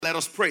Let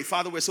us pray.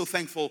 Father, we're so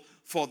thankful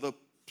for the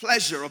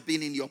pleasure of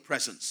being in your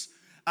presence.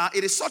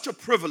 It is such a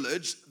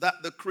privilege that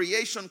the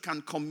creation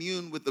can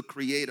commune with the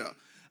Creator.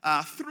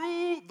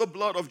 Through the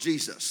blood of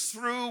Jesus,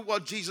 through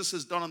what Jesus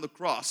has done on the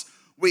cross,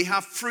 we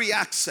have free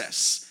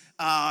access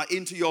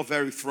into your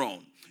very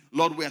throne.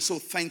 Lord, we are so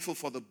thankful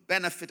for the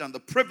benefit and the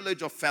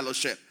privilege of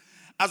fellowship.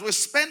 As we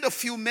spend a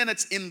few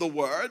minutes in the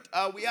Word,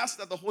 we ask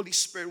that the Holy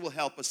Spirit will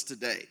help us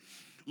today.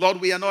 Lord,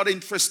 we are not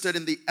interested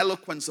in the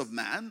eloquence of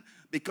man,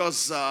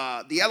 because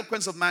the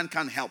eloquence of man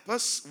can't help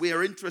us. We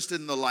are interested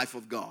in the life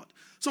of God.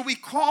 So we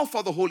call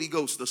for the Holy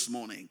Ghost this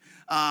morning.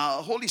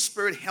 Holy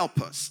Spirit,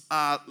 help us.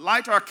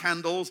 Light our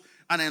candles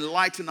and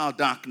enlighten our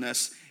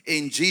darkness.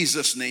 In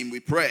Jesus' name we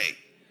pray.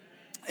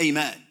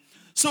 Amen.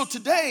 So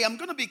today I'm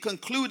going to be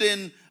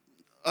concluding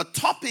a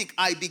topic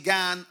I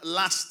began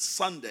last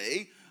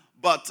Sunday.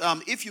 But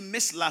if you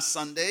missed last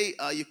Sunday,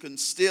 you can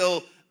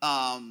still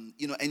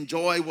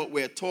enjoy what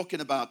we're talking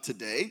about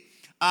today.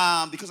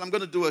 Because I'm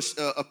going to do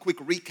a quick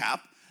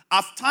recap.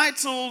 I've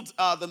titled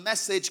the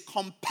message,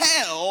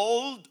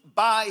 Compelled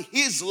by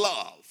His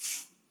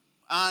Love.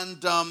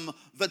 And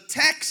the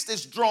text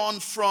is drawn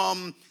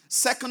from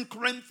 2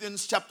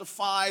 Corinthians chapter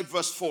 5,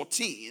 verse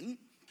 14.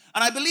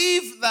 And I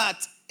believe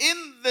that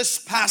in this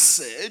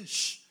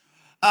passage,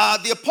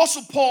 the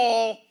Apostle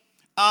Paul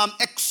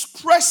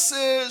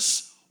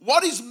expresses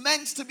what is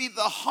meant to be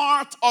the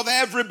heart of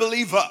every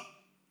believer.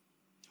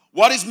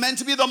 What is meant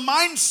to be the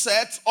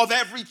mindset of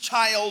every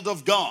child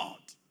of God.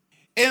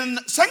 In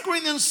 2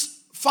 Corinthians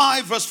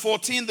 5 verse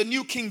 14, the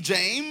New King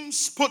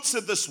James puts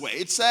it this way.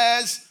 It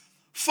says,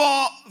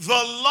 "For the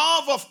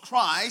love of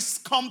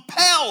Christ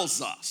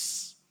compels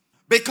us,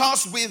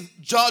 because we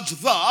judge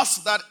thus,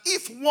 that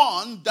if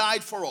one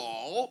died for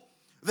all,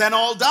 then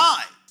all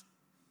died.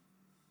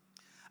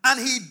 And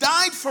he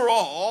died for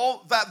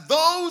all, that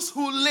those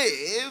who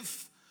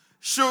live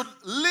should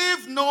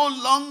live no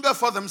longer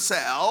for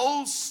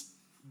themselves,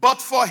 but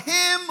for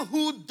him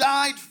who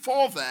died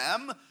for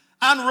them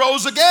and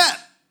rose again."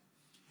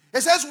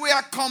 It says we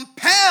are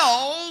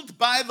compelled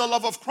by the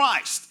love of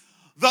Christ.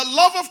 The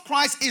love of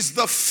Christ is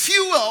the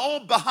fuel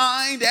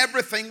behind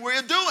everything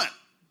we're doing.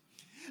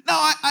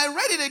 Now, I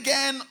read it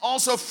again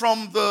also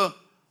from the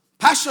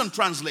Passion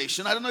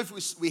Translation. I don't know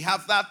if we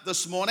have that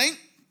this morning.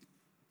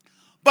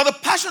 But the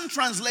Passion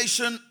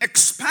Translation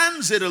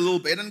expands it a little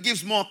bit and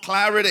gives more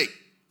clarity.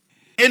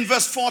 In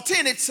verse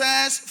 14, it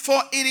says,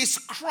 "For it is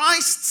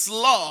Christ's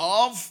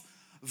love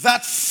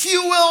that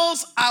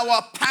fuels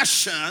our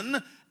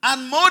passion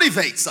and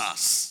motivates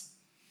us,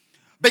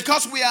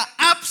 because we are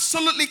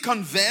absolutely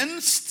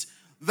convinced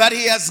that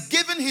he has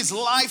given his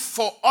life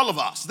for all of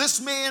us." This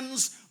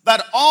means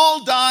that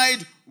all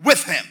died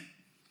with him,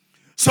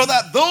 so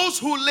that those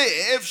who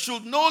live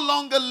should no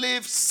longer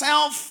live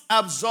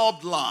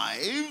self-absorbed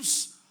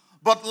lives,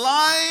 but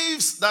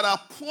lives that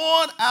are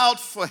poured out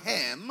for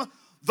him,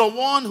 the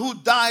one who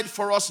died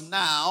for us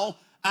now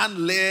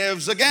and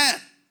lives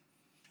again.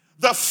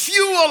 The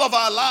fuel of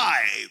our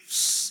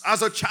lives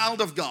as a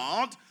child of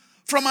God,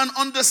 from an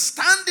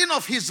understanding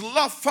of his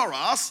love for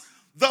us,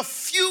 the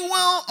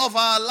fuel of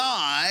our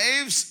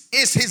lives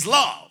is his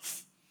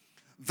love.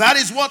 That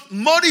is what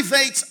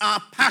motivates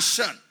our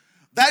passion.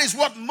 That is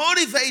what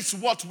motivates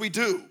what we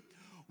do.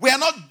 We are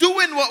not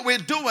doing what we're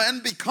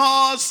doing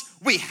because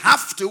we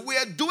have to. We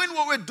are doing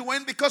what we're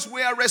doing because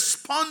we are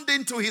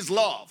responding to his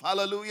love.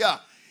 Hallelujah.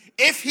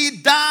 If he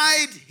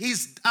died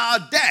our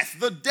death,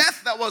 the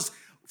death that was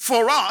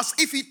for us,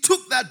 if he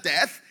took that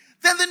death,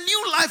 then the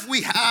new life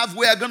we have,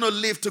 we are going to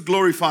live to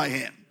glorify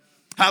him.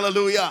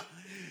 Hallelujah.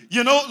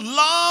 You know,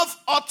 love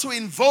ought to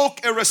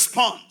invoke a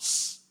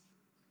response.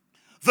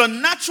 The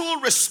natural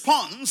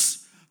response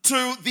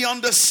to the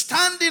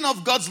understanding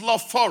of God's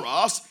love for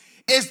us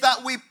is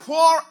that we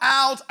pour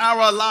out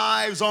our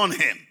lives on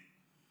him.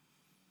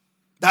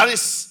 That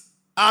is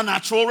our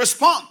natural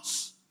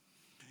response.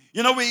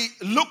 You know, we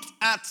looked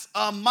at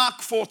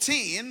Mark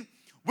 14,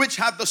 which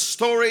had the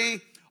story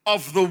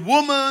of the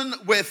woman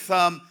with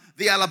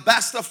the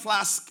alabaster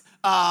flask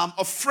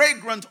of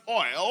fragrant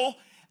oil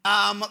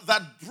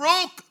that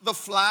broke the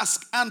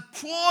flask and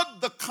poured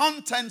the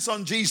contents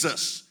on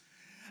Jesus.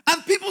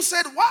 And people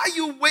said, "Why are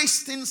you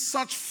wasting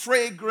such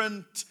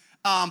fragrant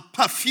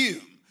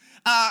perfume?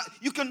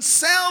 You can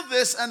sell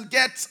this and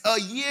get a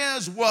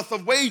year's worth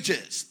of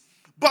wages."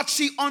 But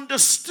she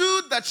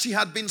understood that she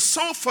had been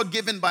so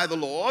forgiven by the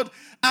Lord,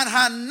 and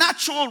her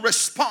natural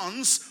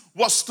response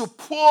was to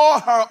pour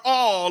her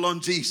all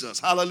on Jesus.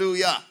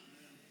 Hallelujah.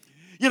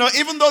 You know,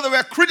 even though they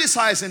were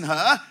criticizing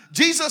her,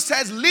 Jesus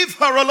says, "Leave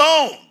her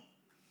alone.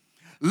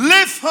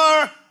 Leave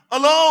her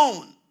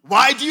alone.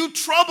 Why do you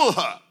trouble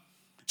her?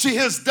 She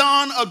has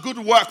done a good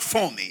work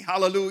for me."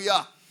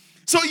 Hallelujah.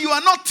 So you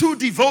are not too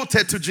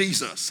devoted to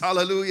Jesus.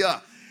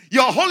 Hallelujah.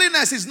 Your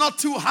holiness is not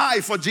too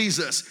high for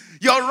Jesus.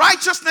 Your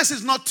righteousness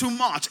is not too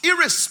much.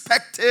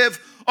 Irrespective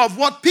of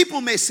what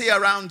people may say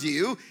around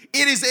you,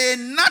 it is a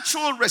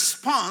natural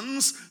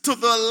response to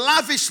the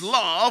lavish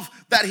love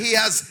that he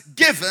has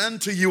given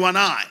to you and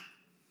I.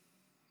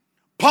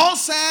 Paul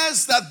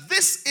says that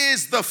this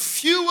is the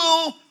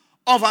fuel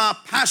of our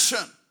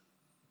passion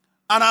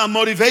and our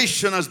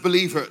motivation as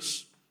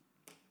believers.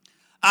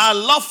 Our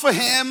love for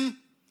him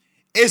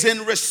is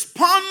in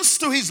response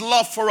to his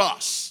love for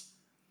us.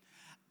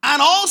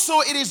 And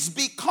also it is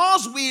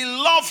because we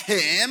love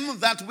him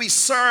that we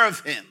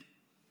serve him.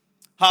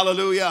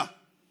 Hallelujah.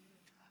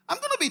 I'm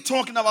going to be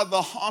talking about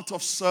the heart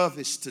of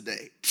service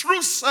today.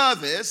 True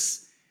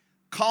service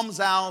comes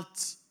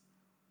out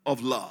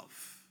of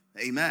love.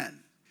 Amen.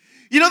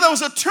 You know, there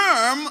was a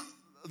term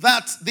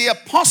that the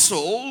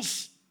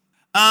apostles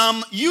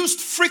used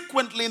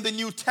frequently in the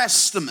New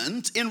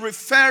Testament in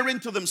referring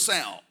to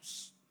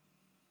themselves.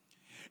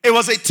 It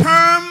was a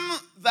term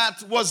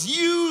that was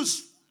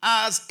used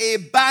as a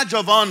badge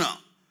of honor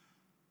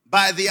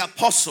by the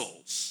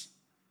apostles.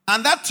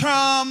 And that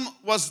term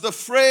was the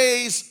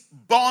phrase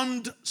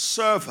bond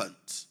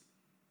servant.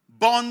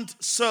 Bond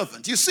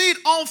servant. You see it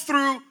all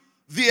through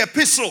the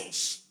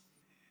epistles.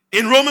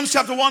 In Romans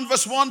chapter 1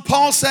 verse 1,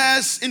 Paul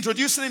says,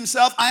 introducing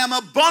himself, I am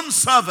a bond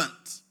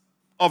servant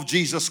of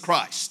Jesus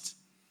Christ.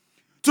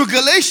 To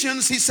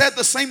Galatians, he said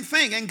the same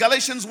thing in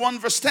Galatians 1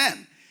 verse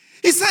 10.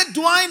 He said,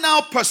 do I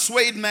now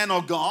persuade men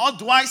or God?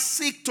 Do I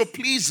seek to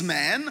please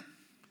men?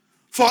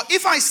 For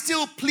if I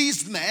still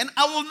pleased men,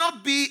 I will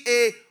not be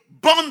a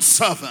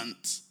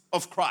bondservant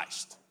of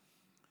Christ.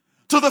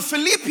 To the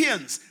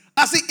Philippians,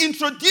 as he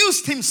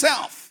introduced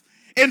himself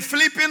in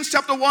Philippians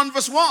chapter 1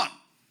 verse 1,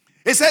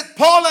 he said,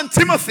 Paul and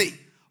Timothy,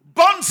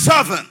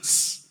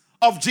 bondservants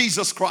of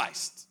Jesus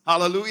Christ.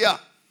 Hallelujah.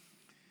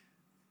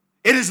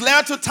 In his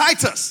letter to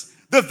Titus,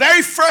 the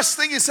very first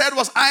thing he said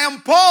was, I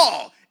am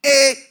Paul,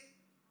 a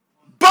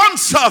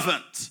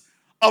bondservant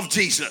of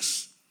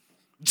Jesus.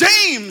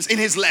 James, in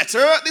his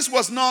letter, this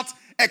was not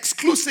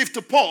exclusive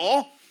to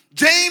Paul.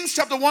 James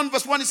chapter 1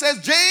 verse 1, he says,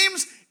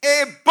 James,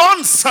 a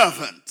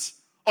bondservant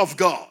of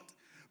God.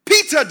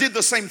 Peter did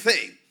the same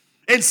thing.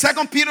 In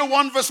 2 Peter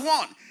 1 verse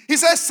 1, he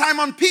says,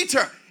 Simon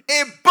Peter,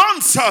 a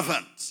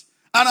bondservant,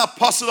 an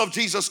apostle of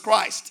Jesus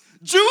Christ.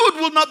 Jude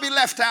will not be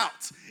left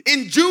out.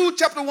 In Jude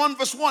chapter 1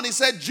 verse 1, he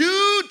said,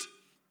 Jude,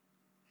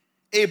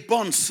 a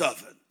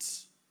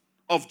bondservant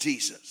of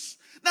Jesus.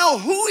 Now,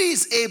 who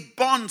is a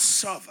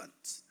bondservant?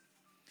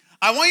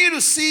 I want you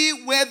to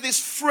see where this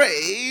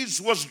phrase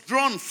was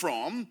drawn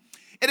from.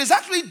 It is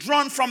actually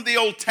drawn from the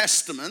Old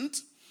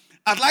Testament.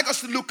 I'd like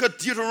us to look at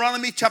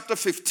Deuteronomy chapter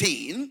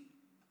 15,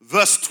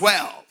 verse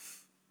 12.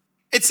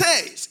 It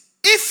says,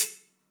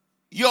 if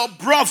your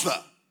brother,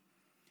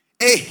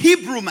 a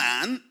Hebrew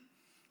man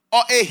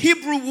or a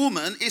Hebrew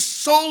woman, is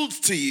sold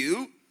to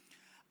you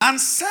and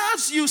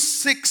serves you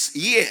 6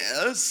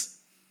 years,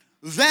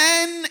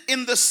 then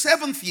in the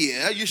 7th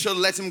year you shall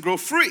let him go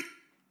free.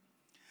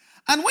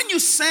 And when you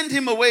send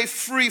him away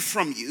free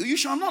from you, you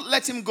shall not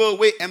let him go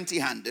away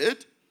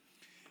empty-handed.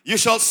 You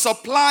shall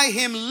supply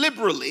him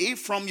liberally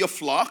from your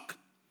flock,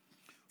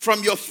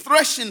 from your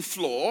threshing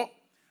floor,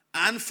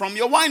 and from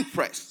your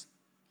winepress.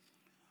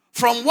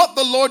 From what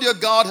the Lord your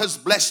God has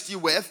blessed you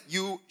with,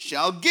 you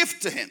shall give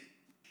to him.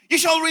 You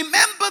shall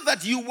remember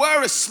that you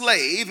were a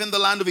slave in the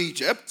land of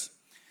Egypt,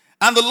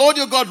 and the Lord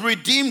your God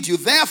redeemed you.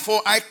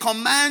 Therefore, I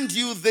command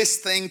you this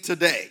thing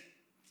today.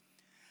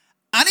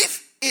 And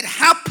if it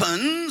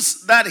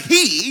happens that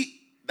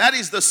he, that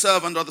is the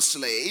servant or the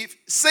slave,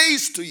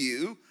 says to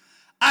you,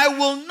 I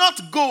will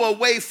not go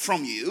away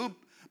from you,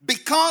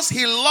 because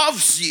he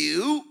loves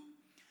you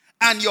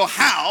and your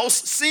house,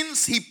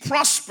 since he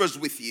prospers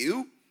with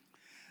you,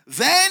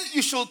 then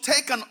you shall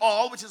take an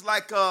awl, which is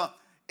like a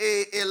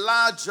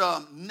large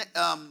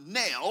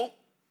nail,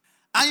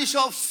 and you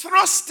shall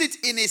thrust it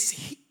in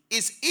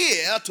his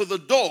ear to the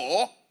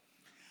door,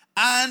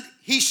 and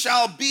he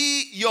shall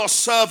be your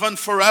servant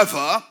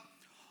forever.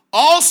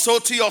 Also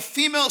to your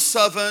female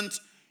servant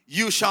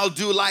you shall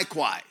do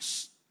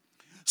likewise.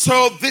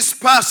 So this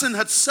person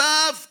had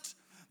served,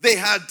 they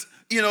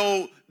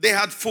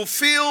had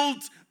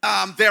fulfilled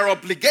their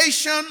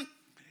obligation.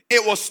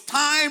 It was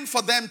time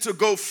for them to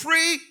go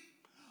free.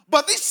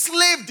 But this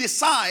slave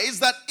decides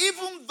that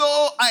even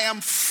though I am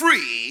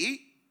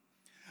free,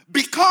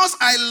 because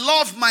I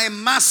love my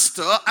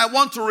master, I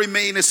want to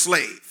remain a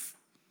slave.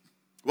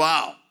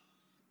 Wow.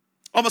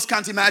 Almost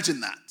can't imagine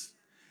that.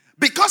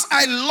 Because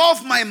I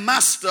love my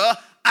master,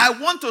 I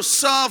want to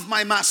serve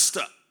my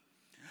master.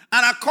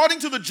 And according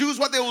to the Jews,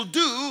 what they will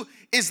do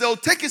is they'll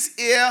take his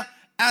ear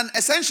and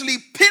essentially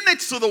pin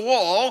it to the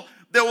wall.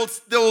 They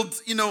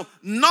will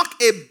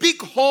knock a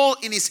big hole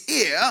in his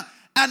ear,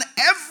 and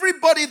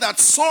everybody that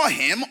saw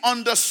him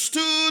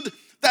understood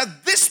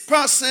that this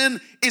person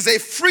is a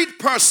freed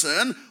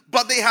person,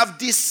 but they have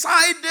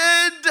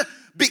decided,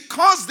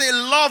 because they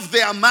love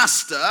their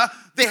master,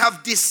 they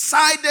have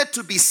decided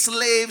to be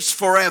slaves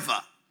forever.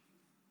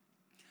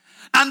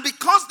 And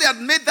because they had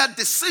made that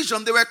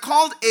decision, they were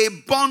called a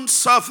bond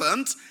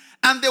servant,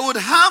 and they would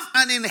have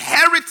an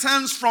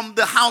inheritance from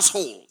the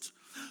household.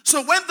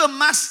 So when the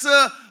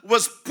master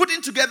was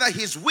putting together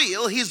his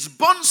will, his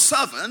bond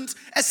servant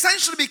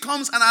essentially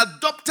becomes an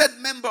adopted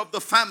member of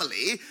the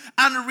family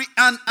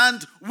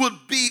and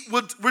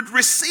would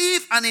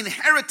receive an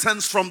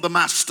inheritance from the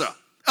master,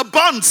 a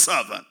bond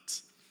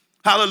servant.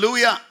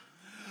 Hallelujah.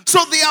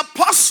 So the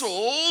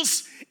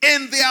apostles,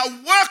 in their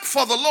work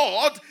for the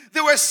Lord,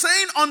 they were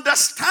saying,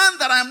 understand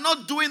that I am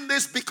not doing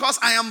this because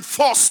I am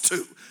forced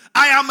to.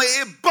 I am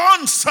a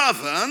bond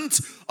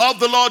servant of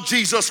the Lord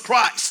Jesus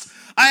Christ.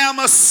 I am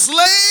a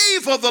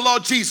slave of the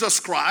Lord Jesus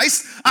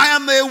Christ. I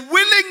am a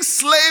willing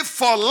slave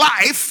for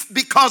life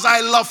because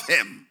I love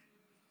him.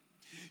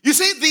 You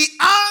see, the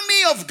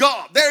army of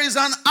God, there is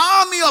an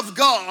army of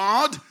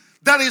God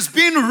that is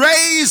being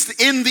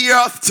raised in the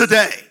earth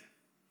today.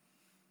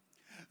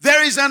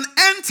 There is an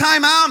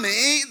end-time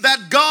army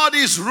that God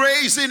is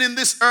raising in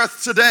this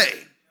earth today.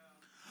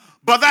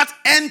 But that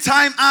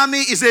end-time army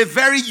is a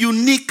very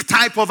unique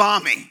type of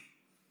army.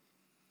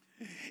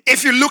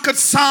 If you look at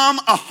Psalm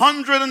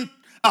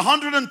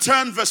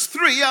 110 verse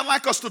 3, I'd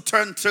like us to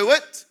turn to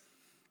it.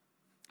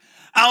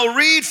 I'll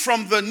read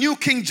from the New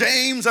King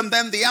James and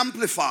then the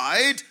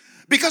Amplified,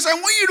 because I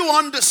want you to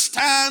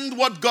understand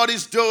what God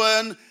is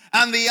doing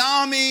and the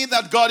army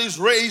that God is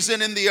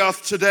raising in the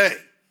earth today.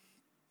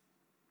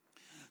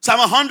 Psalm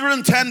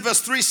 110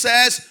 verse 3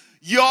 says,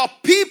 your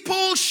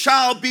people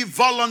shall be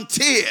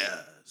volunteers.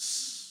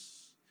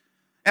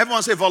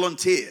 Everyone say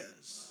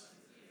volunteers.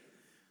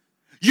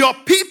 Your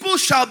people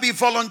shall be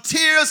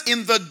volunteers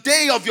in the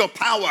day of your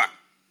power.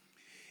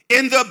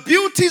 In the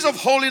beauties of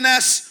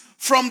holiness,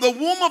 from the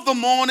womb of the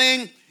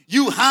morning,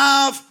 you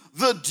have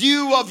the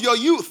dew of your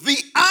youth.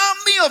 The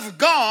army of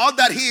God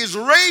that he is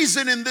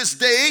raising in this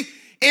day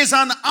is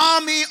an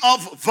army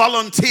of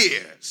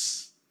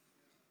volunteers.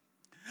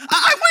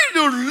 I want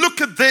you to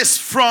look at this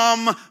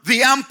from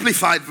the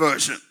Amplified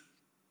version.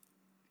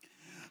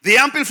 The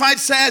Amplified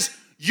says,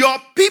 your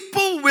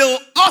people will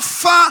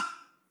offer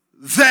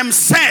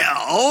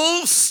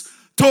themselves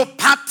to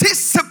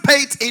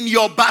participate in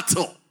your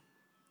battle.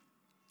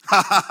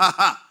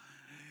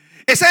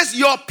 It says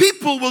your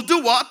people will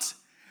do what?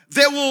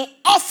 They will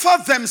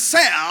offer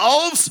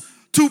themselves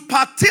to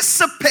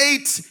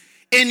participate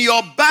in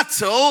your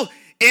battle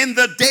in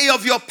the day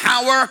of your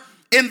power,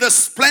 in the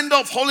splendor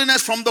of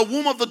holiness. From the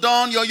womb of the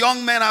dawn, your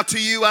young men are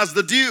to you as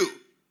the dew.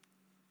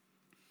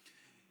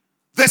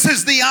 This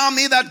is the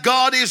army that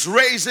God is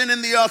raising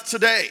in the earth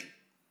today.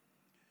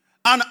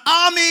 An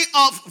army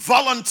of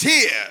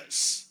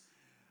volunteers.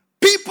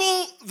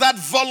 People that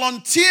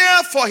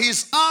volunteer for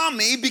his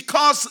army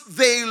because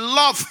they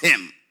love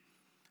him.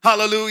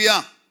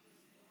 Hallelujah.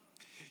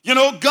 You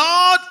know,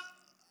 God,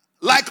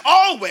 like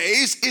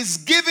always, is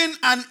giving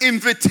an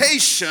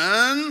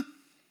invitation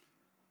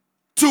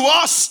to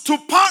us to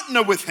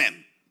partner with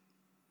him.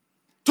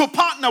 To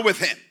partner with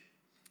him.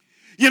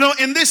 You know,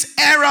 in this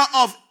era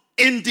of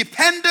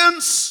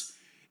independence,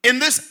 in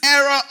this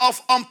era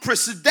of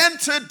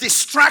unprecedented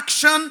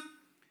distraction,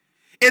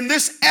 in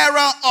this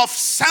era of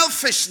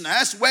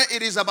selfishness where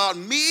it is about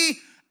me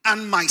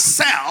and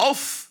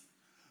myself,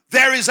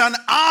 there is an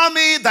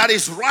army that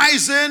is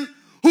rising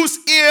whose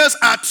ears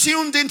are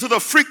tuned into the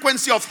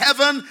frequency of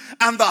heaven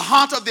and the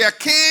heart of their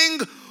king,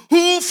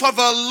 who for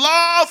the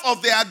love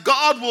of their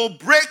God will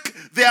break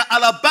their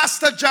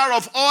alabaster jar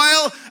of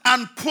oil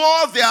and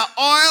pour their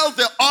oil,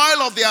 the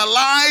oil of their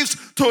lives,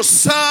 to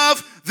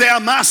serve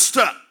their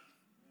master.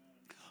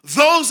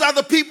 Those are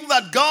the people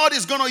that God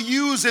is going to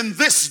use in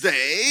this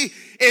day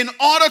in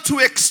order to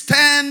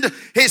extend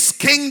his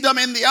kingdom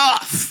in the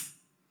earth.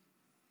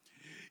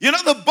 You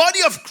know, the body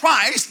of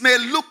Christ may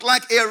look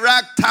like a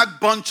ragtag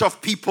bunch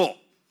of people.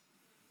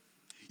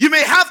 You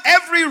may have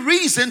every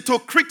reason to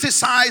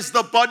criticize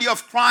the body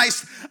of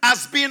Christ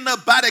as being a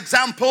bad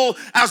example,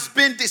 as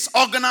being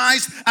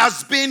disorganized,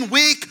 as being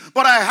weak.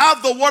 But I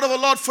have the word of the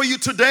Lord for you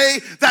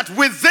today that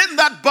within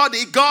that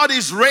body, God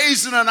is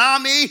raising an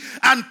army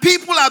and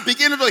people are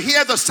beginning to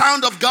hear the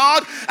sound of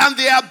God and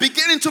they are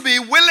beginning to be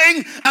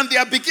willing and they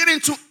are beginning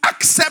to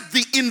accept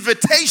the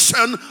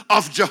invitation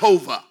of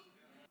Jehovah.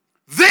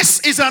 This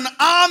is an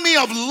army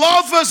of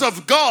lovers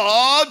of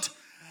God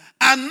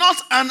and not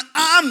an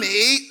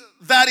army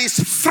that is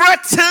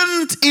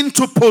threatened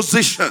into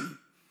position.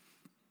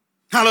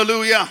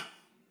 Hallelujah.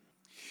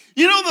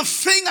 You know, the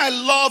thing I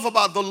love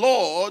about the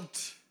Lord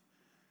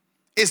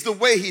is the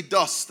way he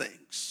does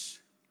things.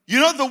 You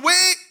know, the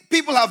way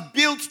people have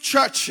built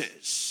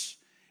churches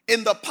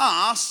in the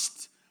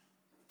past,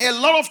 a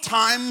lot of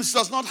times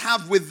does not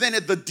have within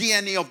it the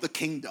DNA of the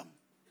kingdom.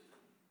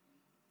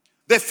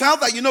 They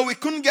felt that, you know, we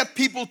couldn't get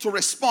people to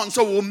respond,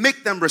 so we'll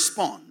make them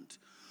respond.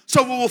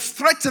 So we will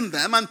threaten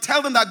them and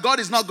tell them that God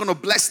is not going to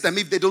bless them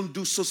if they don't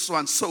do so, so,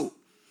 and so.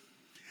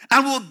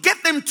 And we'll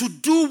get them to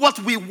do what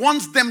we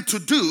want them to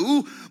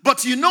do.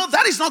 But you know,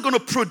 that is not going to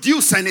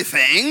produce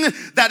anything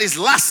that is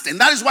lasting.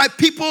 That is why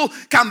people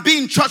can be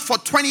in church for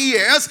 20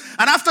 years.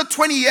 And after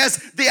 20 years,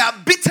 they are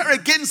bitter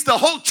against the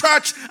whole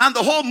church and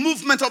the whole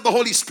movement of the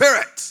Holy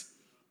Spirit.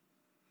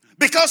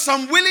 Because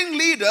some willing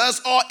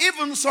leaders or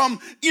even some,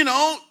 you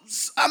know,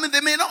 I mean,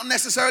 they may not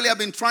necessarily have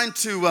been trying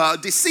to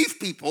deceive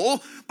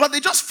people, but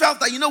they just felt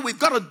that, you know, we've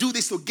got to do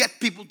this to get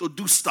people to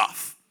do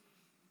stuff.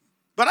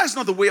 But that's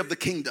not the way of the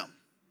kingdom.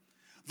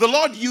 The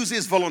Lord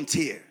uses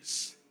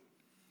volunteers.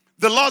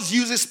 The Lord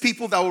uses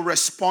people that will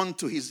respond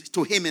to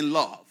him in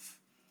love.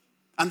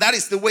 And that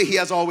is the way he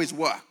has always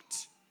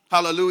worked.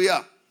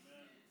 Hallelujah.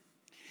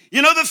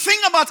 You know, the thing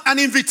about an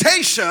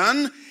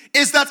invitation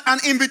is that an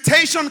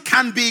invitation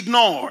can be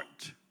ignored.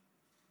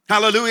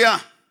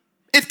 Hallelujah.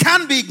 It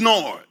can be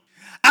ignored.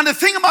 And the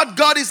thing about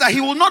God is that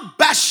he will not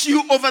bash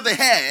you over the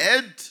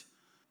head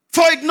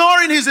for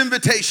ignoring his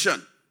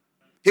invitation.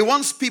 He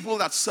wants people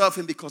that serve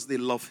him because they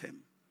love him.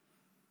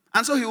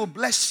 And so he will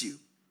bless you.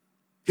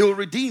 He will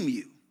redeem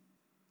you,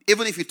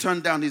 even if you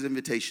turn down his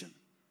invitation.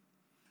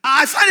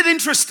 I find it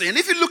interesting.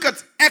 If you look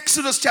at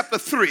Exodus chapter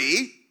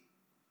 3,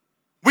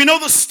 we know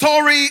the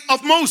story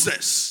of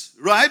Moses,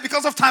 right?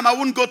 Because of time, I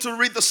wouldn't go to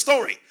read the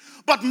story.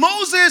 But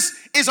Moses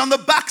is on the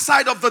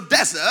backside of the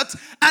desert,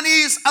 and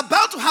he is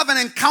about to have an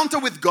encounter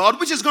with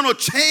God, which is going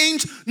to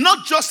change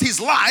not just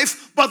his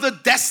life, but the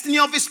destiny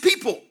of his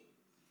people.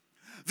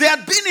 They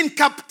had been in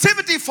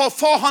captivity for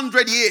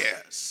 400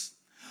 years.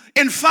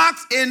 In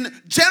fact, in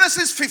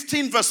Genesis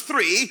 15 verse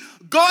 3,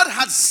 God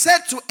had said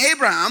to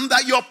Abraham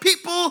that your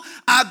people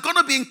are going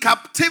to be in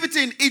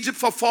captivity in Egypt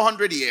for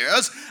 400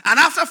 years. And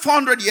after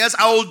 400 years,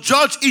 I will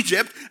judge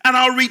Egypt and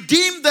I'll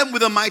redeem them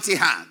with a mighty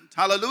hand.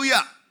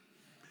 Hallelujah.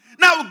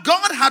 Now,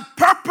 God had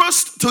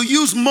purposed to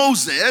use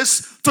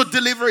Moses to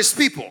deliver his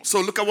people. So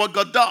look at what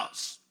God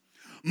does.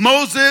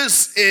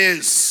 Moses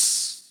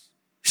is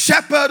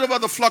shepherd over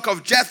the flock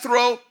of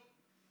Jethro.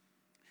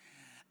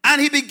 And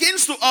he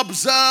begins to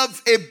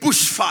observe a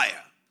bushfire.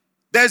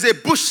 There's a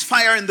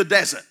bushfire in the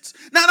desert.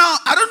 Now,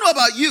 I don't know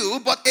about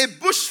you, but a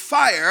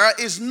bushfire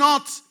is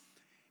not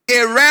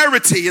a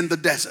rarity in the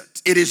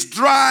desert. It is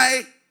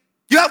dry.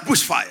 You have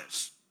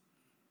bushfires.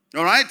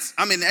 All right?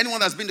 I mean, anyone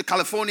that's been to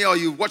California or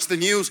you watch the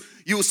news,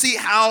 you will see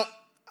how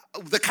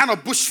the kind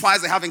of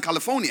bushfires they have in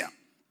California.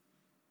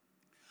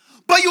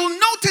 But you'll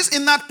notice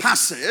in that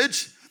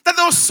passage that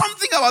there was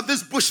something about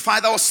this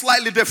bushfire that was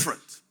slightly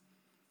different.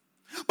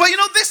 But you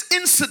know, this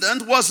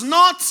incident was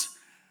not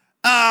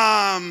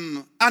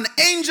an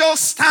angel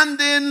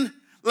standing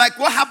like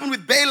what happened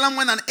with Balaam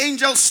when an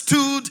angel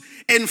stood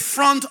in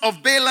front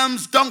of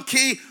Balaam's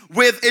donkey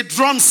with a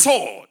drawn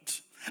sword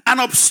and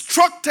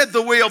obstructed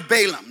the way of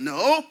Balaam.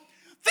 No,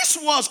 this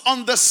was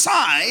on the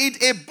side,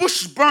 a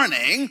bush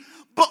burning,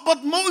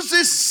 but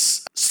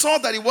Moses saw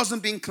that it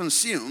wasn't being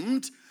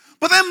consumed.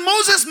 But then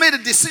Moses made a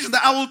decision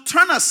that I will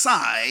turn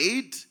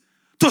aside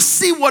to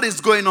see what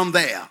is going on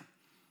there.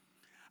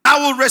 I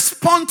will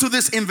respond to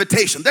this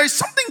invitation. There is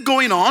something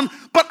going on,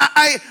 but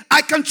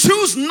I can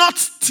choose not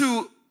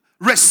to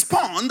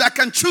respond. I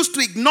can choose to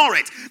ignore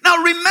it. Now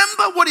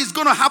remember what is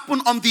going to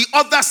happen on the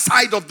other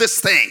side of this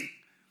thing.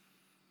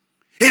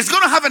 He's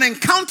going to have an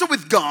encounter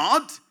with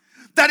God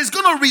that is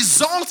going to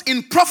result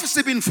in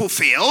prophecy being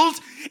fulfilled.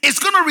 It's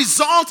going to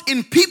result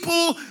in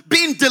people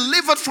being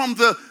delivered from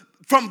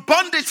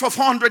bondage for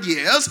 400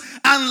 years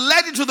and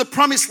led into the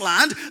promised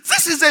land.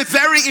 This is a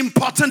very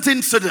important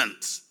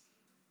incident.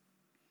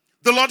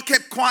 The Lord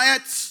kept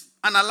quiet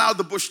and allowed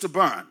the bush to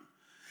burn.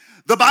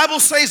 The Bible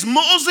says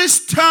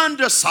Moses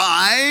turned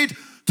aside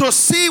to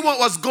see what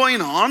was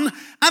going on.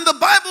 And the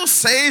Bible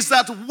says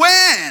that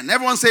when,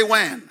 everyone say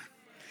when.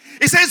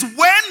 It says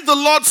when the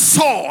Lord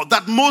saw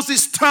that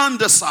Moses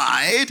turned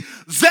aside,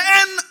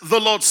 then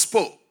the Lord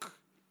spoke.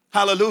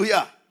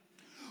 Hallelujah.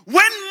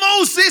 When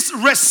Moses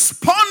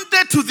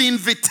responded to the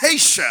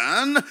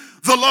invitation,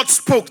 the Lord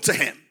spoke to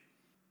him.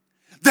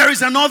 There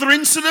is another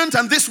incident,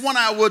 and this one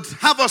I would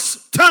have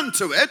us turn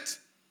to it.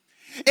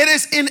 It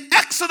is in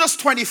Exodus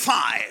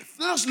 25.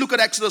 Let us look at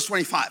Exodus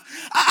 25.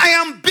 I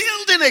am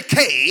building a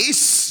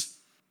case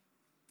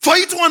for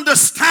you to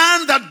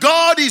understand that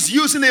God is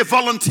using a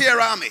volunteer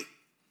army.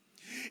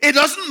 It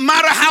doesn't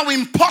matter how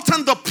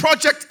important the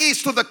project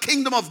is to the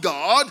kingdom of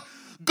God,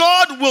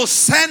 God will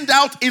send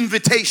out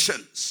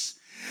invitations.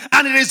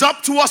 And it is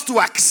up to us to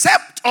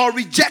accept or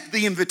reject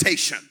the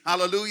invitation.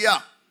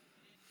 Hallelujah.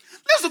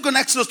 Let's look at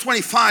Exodus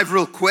 25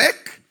 real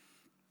quick.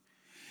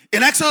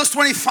 In Exodus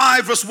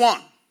 25 verse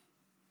 1.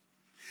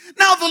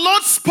 Now the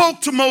Lord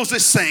spoke to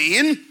Moses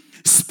saying,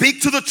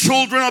 speak to the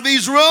children of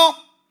Israel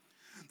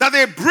that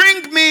they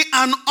bring me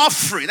an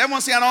offering.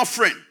 Everyone say an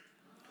offering.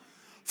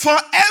 For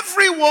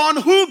everyone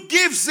who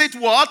gives it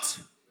what?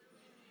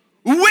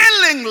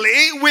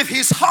 Willingly with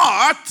his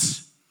heart,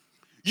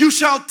 you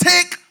shall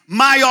take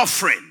my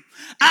offering.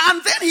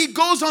 And then he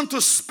goes on to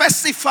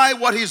specify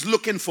what he's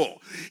looking for.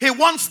 He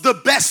wants the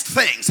best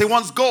things. He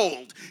wants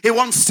gold. He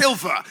wants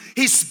silver.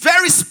 He's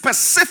very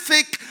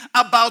specific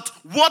about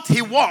what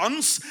he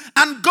wants.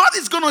 And God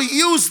is going to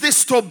use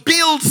this to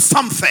build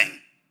something.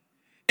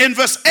 In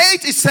verse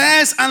 8 it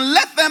says, and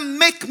let them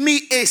make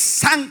me a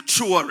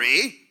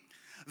sanctuary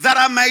that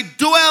I may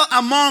dwell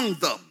among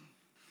them.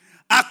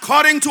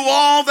 According to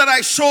all that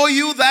I show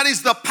you, that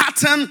is the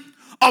pattern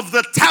of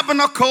the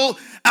tabernacle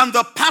and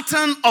the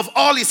pattern of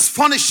all its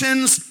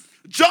furnishings,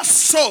 just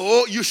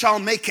so you shall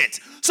make it.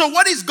 So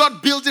what is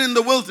God building in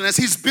the wilderness?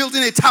 He's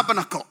building a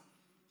tabernacle.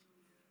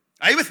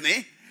 Are you with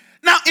me?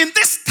 Now in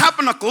this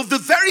tabernacle, the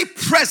very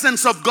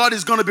presence of God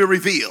is going to be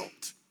revealed.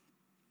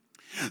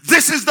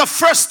 This is the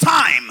first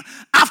time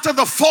after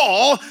the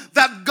fall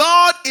that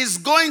God is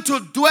going to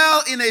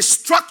dwell in a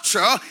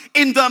structure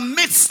in the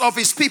midst of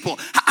his people.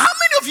 How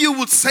many of you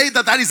would say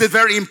that that is a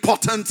very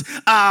important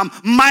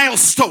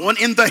milestone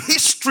in the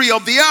history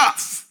of the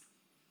earth?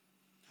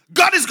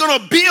 God is going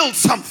to build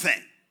something.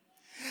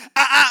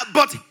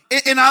 But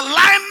in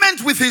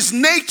alignment with his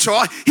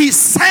nature, he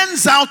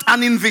sends out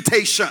an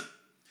invitation.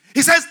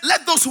 He says,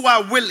 let those who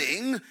are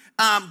willing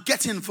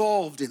get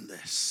involved in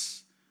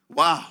this.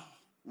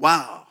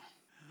 Wow.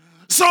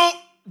 So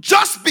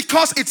just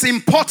because it's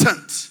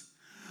important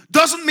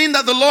doesn't mean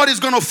that the Lord is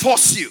going to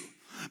force you.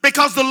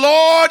 Because the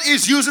Lord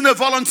is using a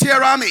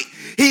volunteer army.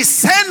 He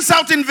sends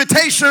out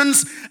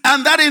invitations,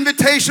 and that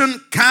invitation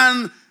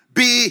can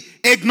be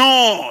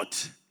ignored.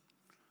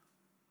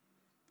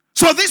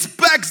 So this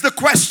begs the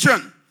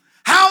question,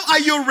 how are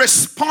you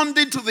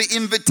responding to the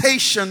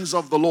invitations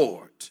of the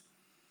Lord?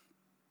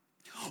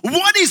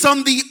 What is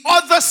on the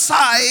other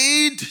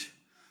side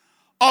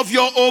of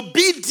your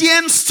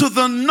obedience to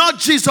the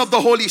nudges of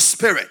the Holy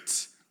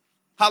Spirit?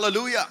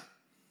 Hallelujah.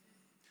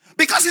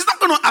 Because he's not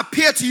going to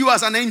appear to you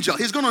as an angel.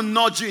 He's going to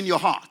nudge you in your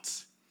heart.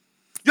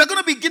 You're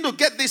going to begin to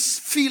get this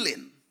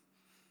feeling.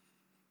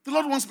 The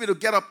Lord wants me to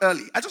get up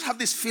early. I just have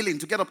this feeling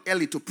to get up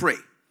early to pray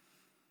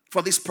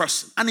for this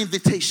person. An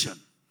invitation.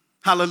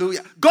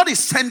 Hallelujah. God is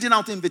sending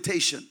out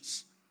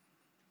invitations.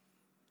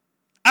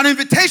 An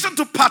invitation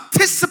to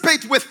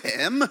participate with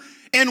him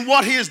in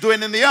what he is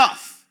doing in the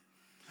earth.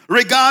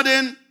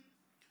 Regarding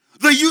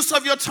the use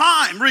of your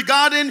time.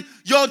 Regarding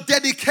your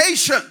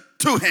dedication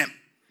to him.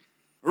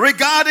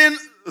 Regarding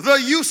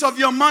the use of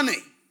your money.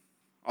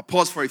 I'll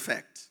pause for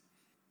effect.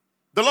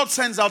 The Lord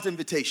sends out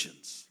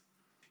invitations.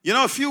 You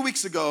know, a few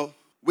weeks ago,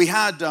 we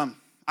had an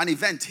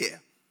event here.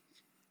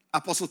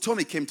 Apostle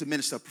Tommy came to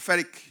minister, a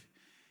prophetic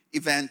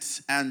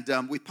event,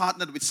 and we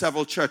partnered with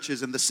several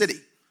churches in the city.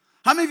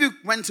 How many of you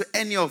went to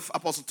any of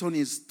Apostle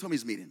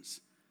Tommy's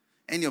meetings?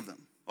 Any of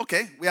them?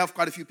 Okay, we have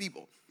quite a few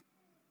people.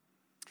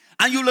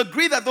 And you'll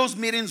agree that those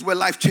meetings were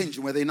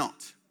life-changing, were they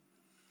not?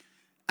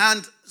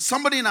 And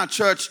somebody in our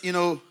church,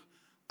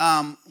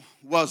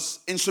 was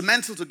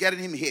instrumental to getting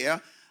him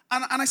here.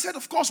 And I said,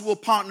 of course, we'll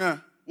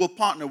partner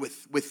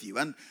with you.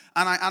 And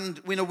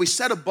we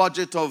set a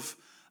budget of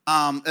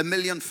 $1.5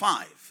 million.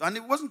 And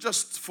it wasn't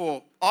just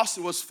for us,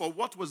 it was for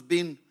what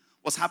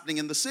was happening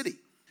in the city.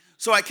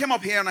 So I came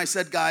up here and I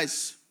said,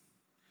 guys,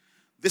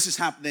 this is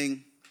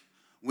happening.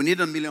 We need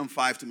 $1.5 million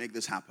to make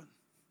this happen.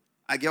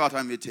 I gave out our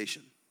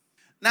invitation.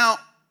 Now,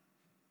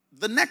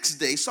 the next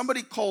day,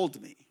 somebody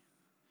called me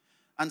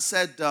and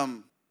said,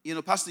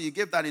 Pastor, you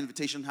gave that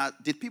invitation.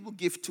 Did people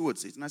give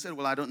towards it? And I said,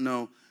 well, I don't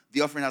know.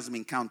 The offering hasn't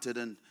been counted.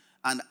 And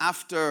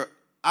after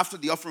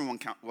the offering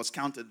was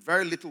counted,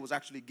 very little was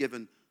actually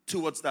given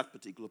towards that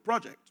particular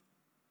project.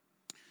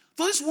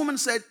 So this woman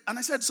said, and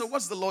I said, so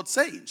what's the Lord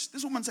saying?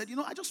 This woman said,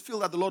 I just feel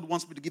that the Lord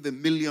wants me to give $1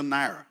 million.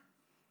 $1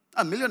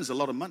 million is a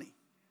lot of money.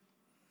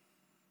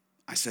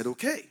 I said,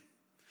 okay.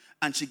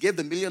 And she gave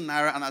the $1 million,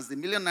 and as the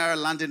 $1 million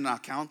landed in our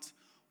account,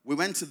 we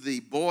went to the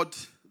board,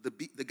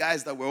 the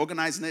guys that were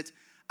organizing it,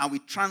 and we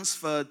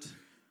transferred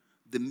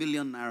the $1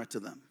 million to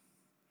them.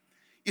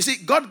 You see,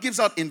 God gives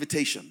out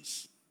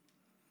invitations.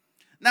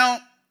 Now,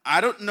 I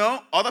don't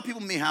know, other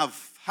people may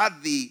have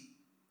had the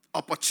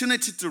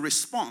opportunity to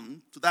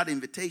respond to that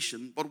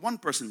invitation, but one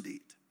person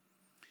did.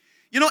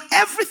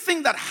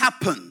 Everything that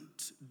happened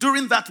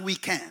during that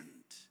weekend,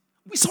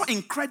 we saw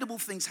incredible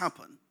things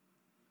happen.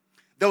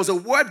 There was a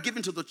word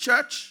given to the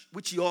church,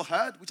 which you all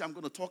heard, which I'm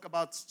going to talk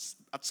about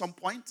at some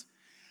point.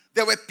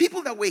 There were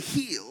people that were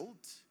healed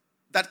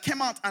that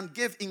came out and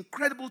gave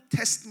incredible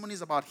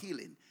testimonies about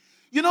healing.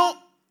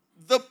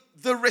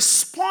 The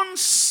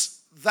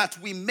response that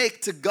we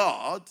make to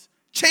God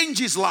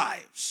changes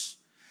lives.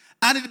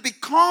 And it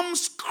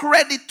becomes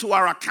credit to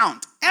our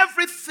account.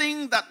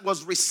 Everything that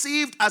was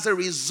received as a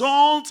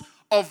result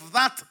of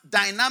that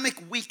dynamic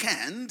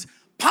weekend,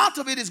 part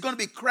of it is going to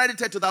be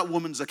credited to that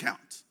woman's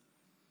account.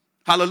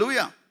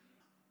 Hallelujah.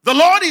 The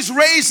Lord is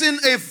raising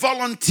a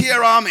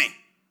volunteer army.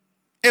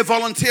 A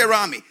volunteer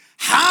army.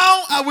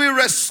 How are we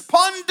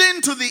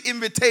responding to the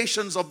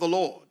invitations of the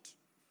Lord?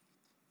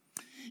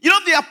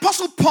 The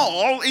Apostle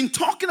Paul, in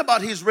talking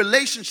about his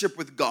relationship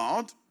with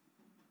God,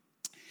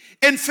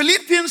 in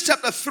Philippians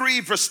chapter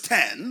 3, verse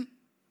 10,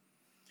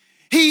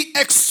 he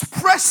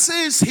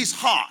expresses his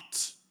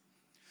heart.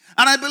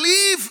 And I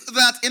believe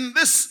that in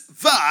this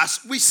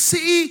verse, we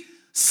see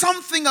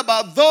something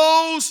about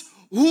those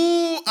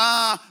who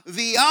are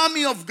the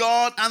army of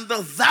God and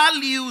the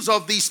values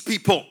of these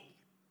people.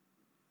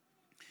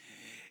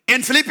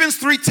 In Philippians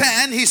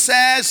 3:10, he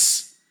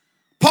says,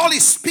 Paul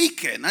is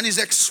speaking and he's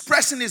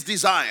expressing his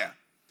desire.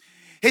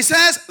 He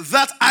says,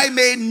 that I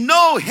may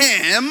know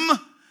him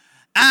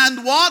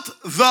and what?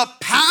 The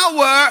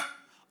power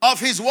of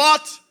his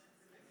what?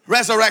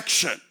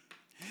 Resurrection.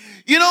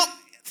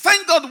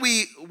 Thank God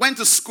we went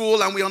to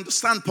school and we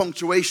understand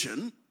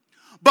punctuation.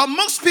 But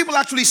most people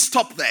actually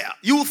stop there.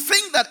 You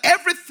think that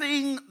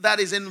everything that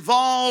is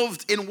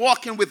involved in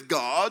walking with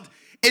God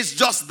is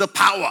just the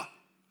power.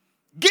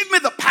 Give me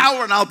the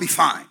power and I'll be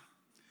fine.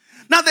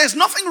 Now, there's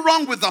nothing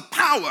wrong with the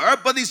power,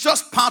 but it's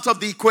just part of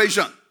the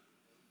equation.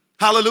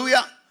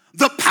 Hallelujah.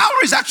 The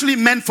power is actually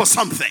meant for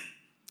something.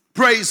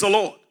 Praise the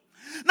Lord.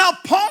 Now,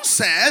 Paul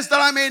says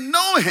that I may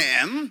know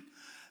him,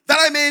 that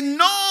I may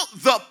know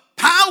the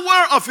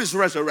power of his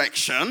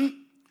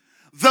resurrection,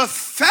 the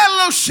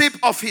fellowship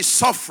of his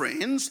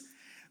sufferings,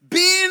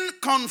 being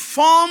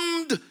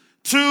conformed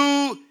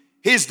to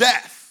his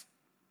death.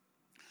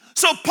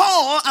 So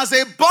Paul, as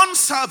a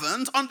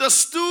bondservant,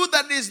 understood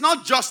that it is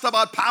not just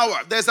about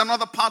power. There's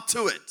another part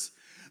to it.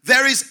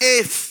 There is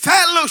a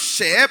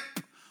fellowship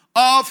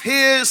of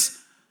his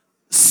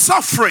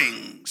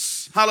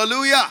sufferings.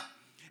 Hallelujah.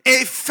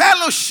 A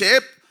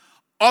fellowship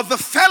of the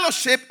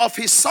fellowship of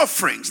his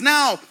sufferings.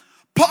 Now,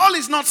 Paul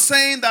is not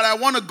saying that I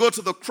want to go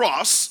to the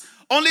cross.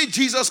 Only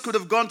Jesus could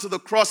have gone to the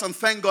cross, and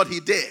thank God he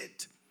did.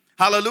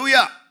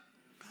 Hallelujah.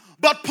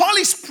 But Paul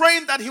is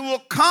praying that he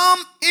will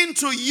come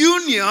into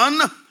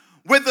union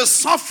with the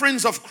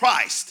sufferings of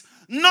Christ.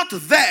 Not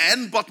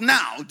then, but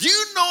now. Do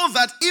you know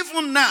that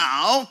even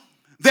now,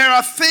 there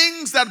are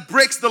things that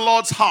breaks the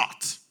Lord's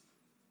heart?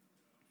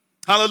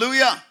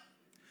 Hallelujah.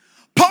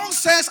 Paul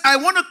says, I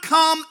want to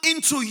come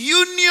into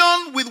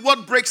union with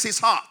what breaks his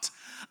heart.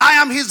 I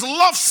am his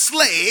love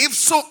slave,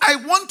 so I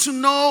want to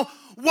know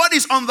what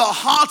is on the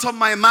heart of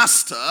my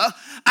master,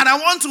 and I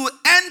want to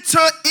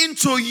enter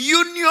into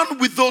union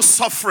with those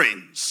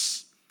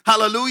sufferings.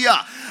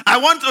 Hallelujah. I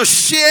want to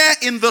share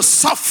in the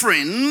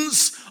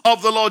sufferings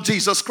of the Lord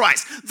Jesus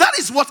Christ. That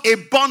is what a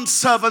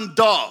bondservant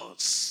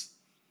does.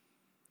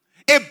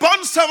 A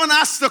bondservant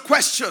asks the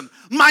question,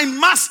 my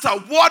master,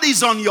 what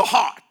is on your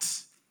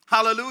heart?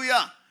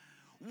 Hallelujah.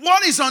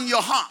 What is on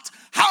your heart?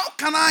 How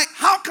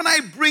can I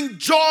bring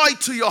joy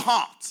to your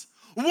heart?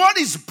 What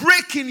is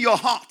breaking your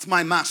heart,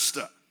 my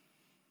master?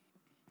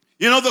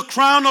 You know, the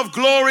crown of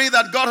glory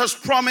that God has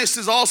promised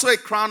is also a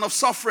crown of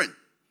suffering.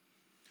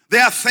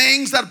 There are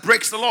things that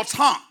breaks the Lord's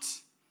heart.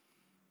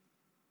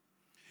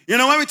 You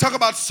know, when we talk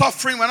about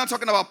suffering, we're not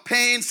talking about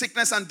pain,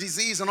 sickness, and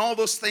disease and all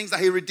those things that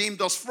he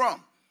redeemed us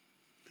from.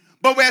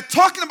 But we're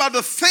talking about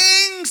the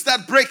things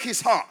that break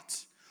his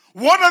heart.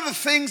 What are the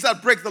things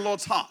that break the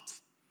Lord's heart?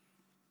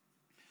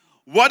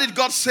 What did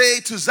God say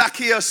to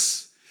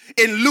Zacchaeus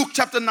in Luke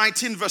chapter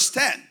 19 verse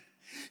 10?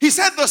 He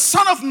said, the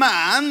Son of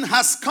Man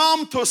has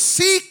come to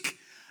seek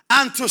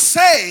and to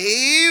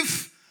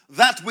save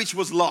that which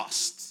was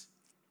lost.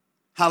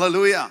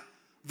 Hallelujah.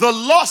 The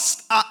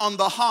lost are on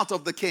the heart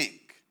of the King.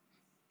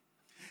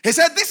 He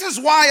said, this is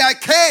why I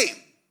came.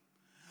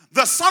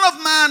 The Son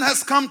of Man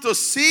has come to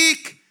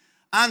seek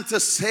and to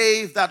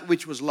save that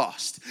which was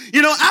lost.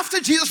 You know, after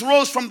Jesus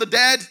rose from the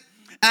dead,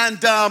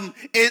 and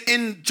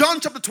in John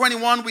chapter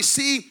 21, we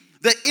see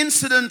the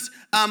incident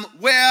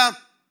where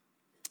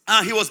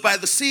he was by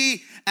the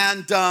sea,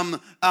 and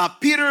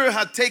Peter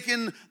had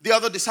taken the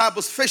other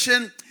disciples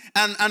fishing,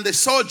 and they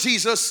saw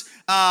Jesus,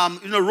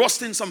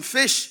 roasting some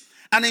fish.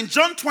 And in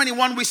John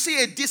 21, we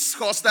see a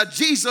discourse that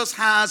Jesus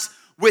has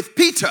with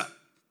Peter.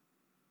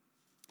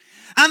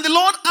 And the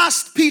Lord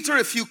asked Peter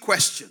a few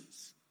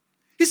questions.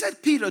 He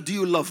said, Peter, do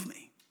you love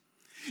me?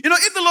 You know,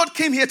 if the Lord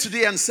came here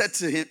today and said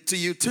to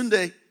you,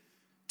 Tunde,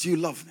 do you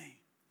love me?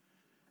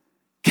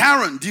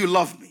 Karen, do you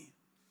love me?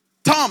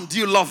 Tom, do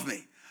you love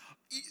me?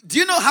 Do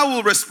you know how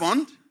we'll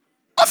respond?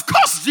 Of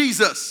course,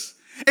 Jesus.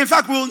 In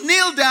fact, we'll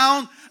kneel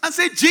down and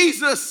say,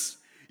 Jesus,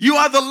 you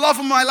are the love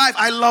of my life.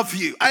 I love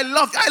you. I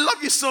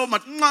love you so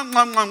much. Mwah,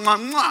 mwah, mwah,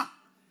 mwah, mwah.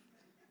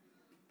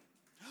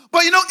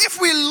 But you know,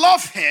 if we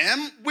love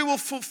him, we will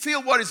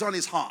fulfill what is on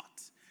his heart.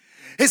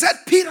 He said,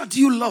 Peter, do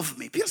you love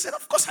me? Peter said,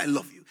 of course I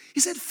love you. He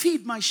said,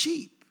 feed my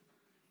sheep.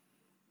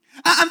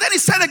 And then he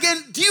said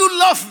again, do you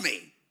love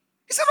me?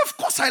 He said, of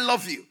course I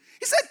love you.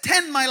 He said,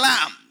 tend my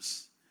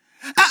lambs.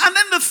 And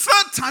then the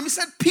third time he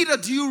said, Peter,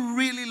 do you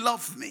really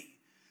love me?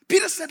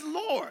 Peter said,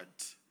 Lord,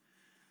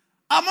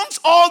 amongst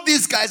all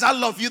these guys, I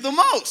love you the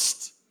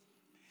most.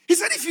 He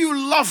said, if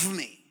you love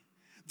me,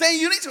 then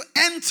you need to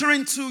enter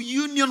into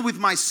union with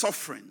my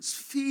sufferings.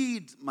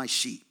 Feed my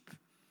sheep.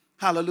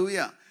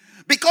 Hallelujah.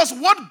 Because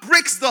what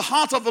breaks the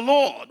heart of the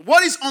Lord,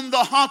 what is on the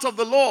heart of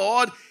the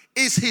Lord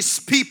is his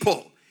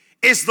people,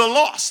 is the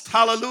lost.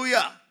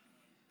 Hallelujah.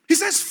 He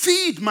says,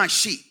 feed my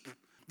sheep.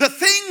 The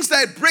things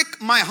that break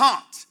my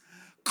heart,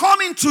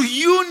 come into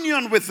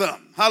union with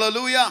them.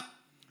 Hallelujah.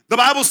 The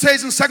Bible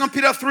says in 2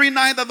 Peter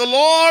 3:9 that the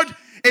Lord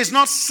is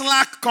not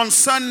slack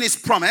concerning his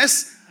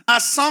promise,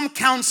 as some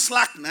count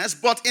slackness,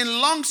 but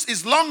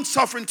is long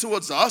suffering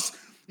towards us,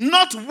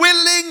 not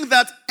willing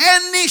that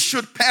any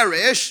should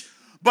perish,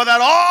 but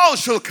that all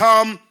shall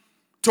come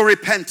to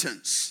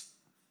repentance.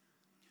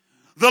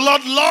 The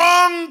Lord's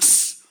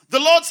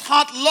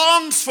heart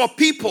longs for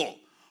people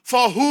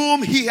for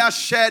whom he has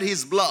shed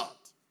his blood.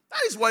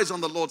 That is what is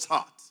on the Lord's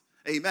heart.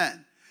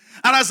 Amen.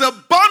 And as a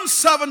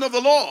bondservant of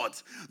the Lord,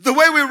 the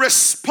way we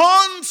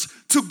respond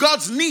to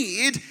God's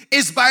need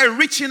is by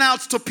reaching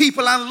out to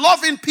people and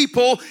loving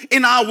people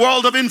in our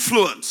world of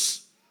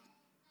influence.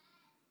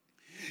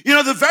 You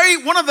know,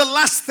 one of the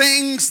last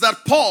things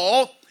that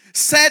Paul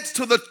said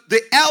to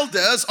the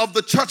elders of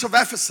the church of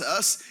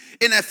Ephesus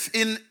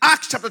in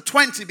Acts chapter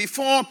 20,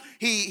 before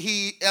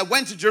he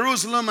went to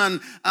Jerusalem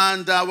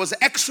and was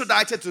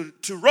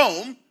extradited to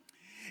Rome,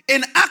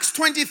 in Acts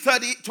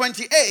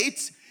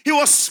 28, he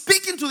was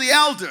speaking to the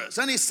elders,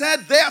 and he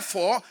said,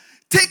 therefore,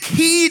 take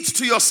heed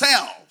to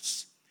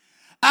yourselves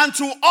and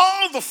to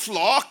all the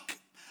flock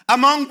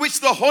among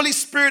which the Holy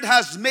Spirit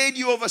has made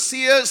you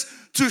overseers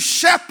to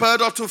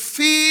shepherd or to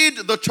feed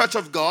the church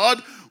of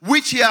God,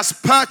 which he has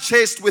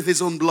purchased with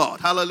his own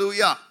blood.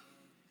 Hallelujah.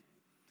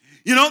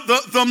 You know,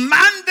 the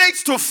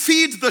mandate to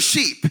feed the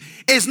sheep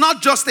is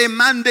not just a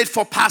mandate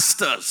for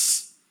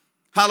pastors.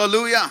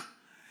 Hallelujah.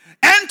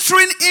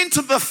 Entering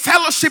into the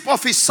fellowship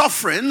of his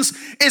sufferings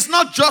is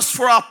not just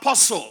for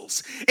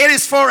apostles. It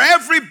is for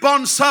every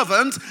bond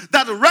servant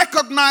that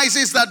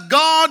recognizes that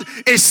God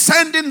is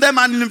sending them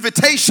an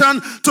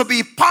invitation to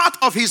be part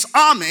of his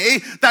army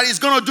that is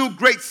going to do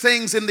great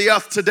things in the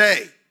earth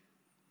today.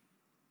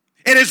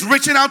 It is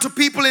reaching out to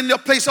people in your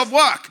place of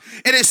work.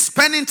 It is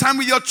spending time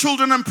with your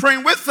children and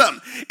praying with them.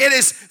 It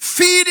is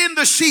feeding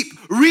the sheep,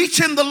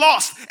 reaching the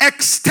lost,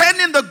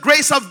 extending the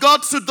grace of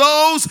God to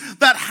those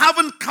that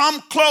haven't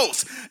come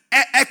close,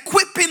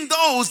 equipping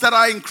those that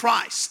are in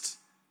Christ.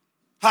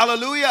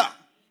 Hallelujah.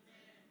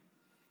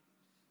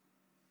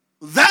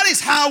 That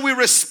is how we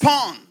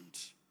respond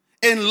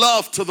in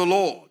love to the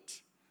Lord.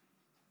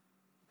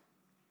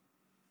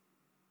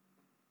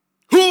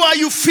 Who are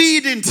you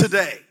feeding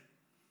today?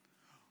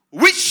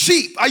 Which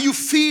sheep are you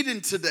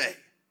feeding today?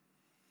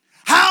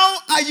 How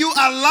are you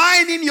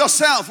aligning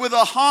yourself with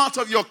the heart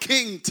of your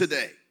King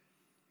today?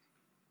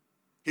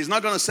 He's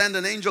not going to send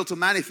an angel to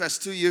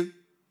manifest to you.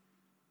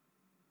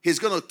 He's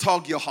going to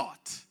tug your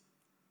heart.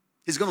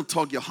 He's going to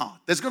tug your heart.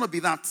 There's going to be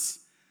that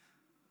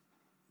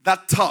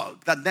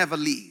tug that never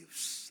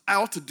leaves. I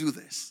ought to do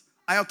this.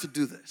 I ought to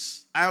do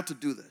this. I ought to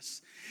do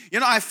this. You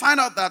know, I find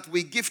out that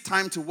we give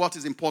time to what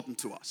is important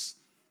to us.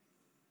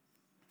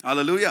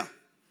 Hallelujah.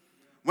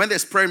 When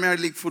there's Premier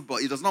League football,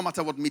 it does not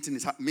matter what meeting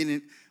is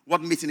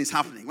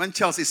happening. When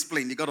Chelsea is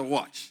playing, you got to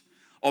watch.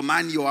 Or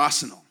Man U or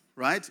Arsenal,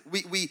 right?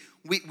 We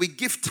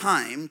give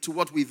time to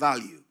what we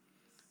value.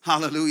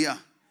 Hallelujah.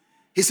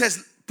 He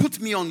says, put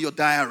me on your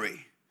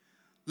diary.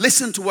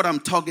 Listen to what I'm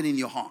tugging in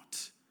your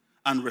heart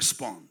and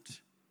respond.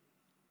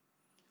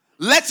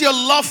 Let your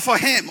love for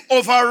him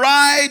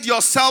override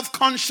your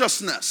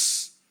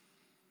self-consciousness.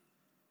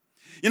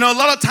 You know, a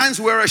lot of times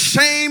we're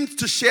ashamed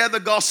to share the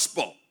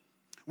gospel.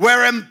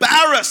 We're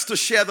embarrassed to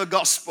share the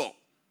gospel.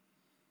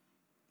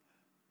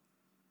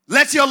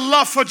 Let your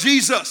love for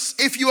Jesus,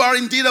 if you are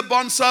indeed a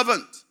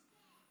bondservant,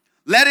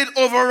 let it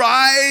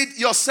override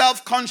your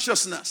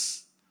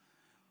self-consciousness.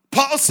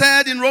 Paul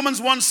said in Romans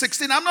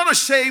 1:16, I'm not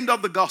ashamed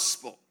of the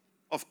gospel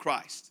of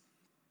Christ.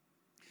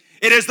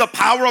 It is the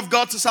power of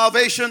God to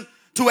salvation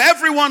to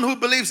everyone who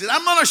believes it.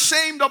 I'm not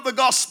ashamed of the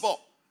gospel.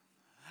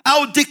 I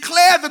will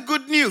declare the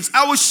good news.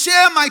 I will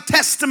share my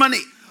testimony.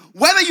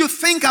 Whether you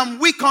think I'm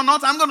weak or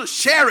not, I'm going to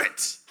share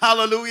it.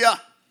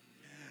 Hallelujah.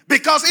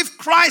 Because if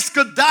Christ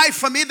could die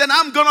for me, then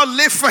I'm going to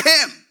live for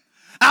him.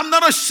 I'm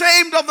not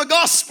ashamed of the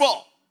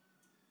gospel.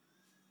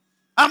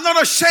 I'm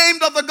not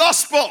ashamed of the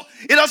gospel.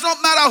 It does not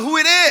matter who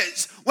it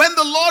is. When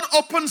the Lord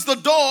opens the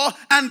door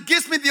and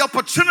gives me the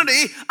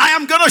opportunity, I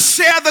am going to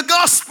share the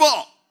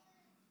gospel.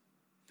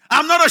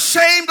 I'm not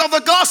ashamed of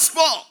the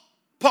gospel,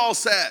 Paul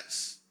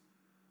says.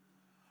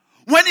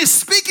 When he's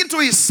speaking to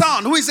his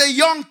son, who is a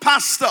young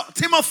pastor,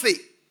 Timothy,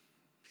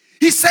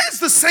 he says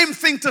the same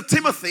thing to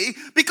Timothy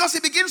because he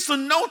begins to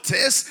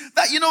notice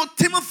that,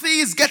 Timothy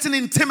is getting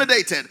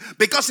intimidated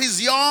because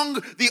he's young.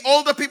 The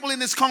older people in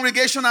his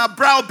congregation are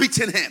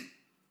browbeating him.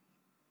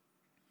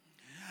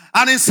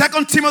 And in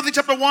 2 Timothy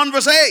chapter 1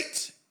 verse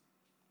 8,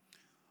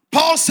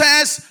 Paul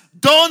says,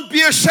 don't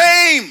be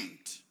ashamed.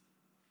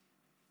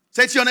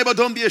 Say to your neighbor,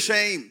 don't be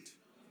ashamed.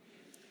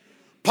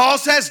 Paul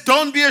says,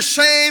 don't be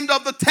ashamed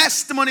of the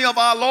testimony of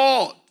our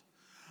Lord,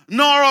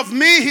 nor of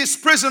me, his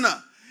prisoner.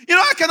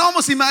 I can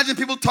almost imagine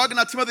people talking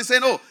at Timothy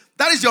saying, oh,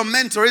 that is your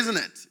mentor, isn't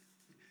it?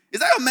 Is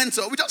that your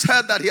mentor? We just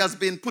heard that he has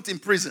been put in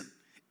prison.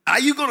 Are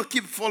you going to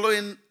keep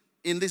following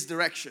in this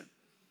direction?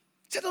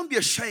 He said, don't be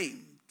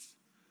ashamed.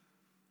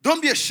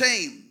 Don't be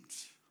ashamed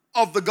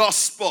of the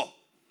gospel.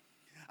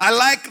 I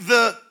like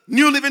the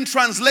New Living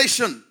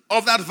Translation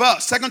of that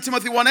verse, 2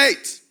 Timothy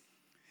 1:8.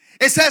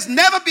 It says,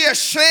 never be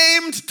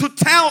ashamed to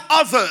tell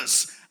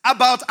others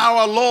about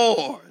our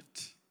Lord.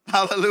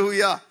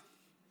 Hallelujah.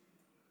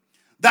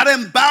 That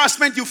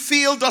embarrassment you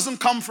feel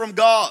doesn't come from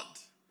God.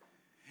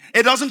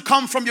 It doesn't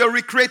come from your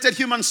recreated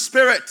human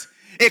spirit.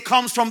 It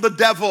comes from the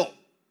devil.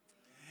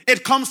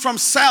 It comes from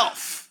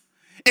self.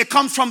 It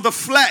comes from the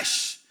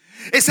flesh.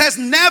 It says,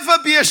 never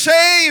be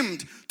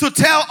ashamed to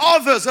tell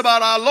others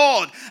about our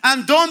Lord.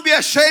 And don't be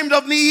ashamed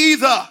of me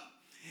either,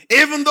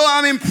 even though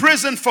I'm in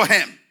prison for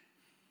him.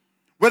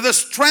 With the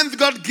strength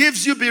God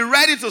gives you, be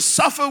ready to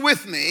suffer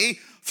with me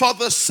for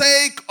the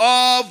sake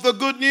of the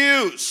good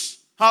news.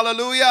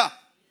 Hallelujah.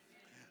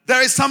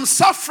 There is some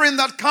suffering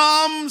that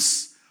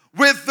comes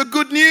with the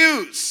good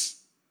news.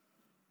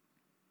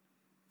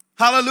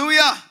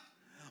 Hallelujah.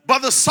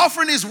 But the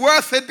suffering is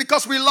worth it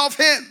because we love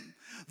him.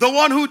 The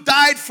one who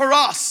died for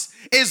us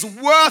is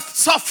worth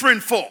suffering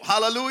for.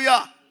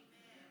 Hallelujah.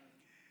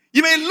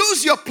 You may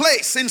lose your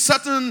place in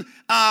certain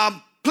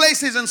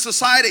places in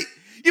society.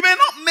 You may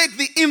not make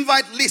the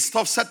invite list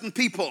of certain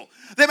people.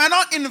 They may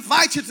not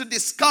invite you to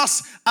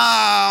discuss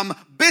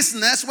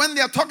business when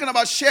they are talking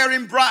about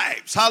sharing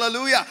bribes.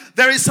 Hallelujah.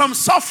 There is some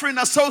suffering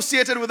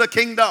associated with the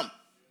kingdom.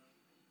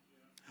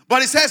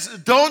 But it says,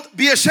 don't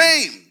be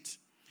ashamed.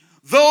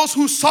 Those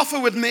who suffer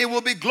with me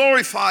will be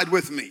glorified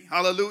with me.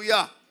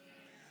 Hallelujah.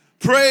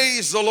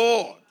 Praise the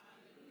Lord.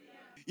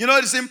 You know,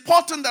 it is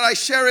important that I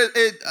share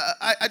it.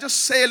 I just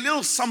say a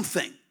little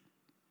something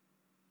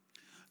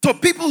to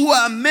people who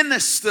are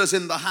ministers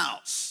in the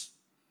house.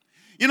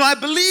 You know, I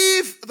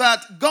believe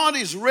that God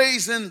is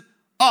raising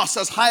us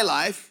as High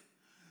Life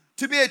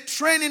to be a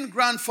training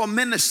ground for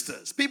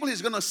ministers. People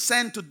he's going to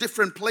send to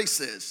different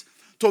places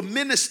to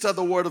minister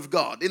the word of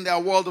God in their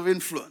world of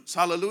influence.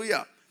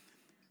 Hallelujah.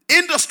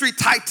 Industry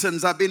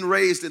titans have been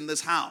raised in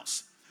this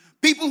house.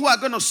 People who are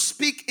going to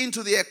speak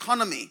into the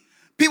economy.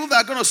 People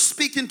that are going to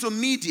speak into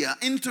media,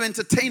 into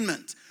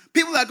entertainment.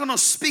 People that are going to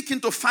speak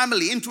into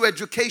family, into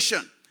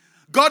education.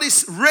 God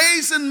is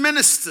raising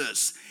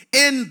ministers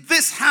in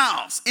this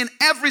house, in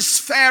every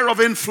sphere of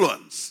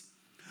influence.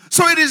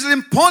 So it is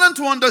important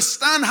to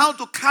understand how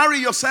to carry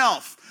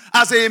yourself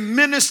as a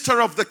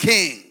minister of the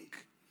King.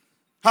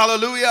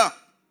 Hallelujah.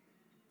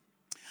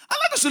 I'd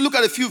like us to look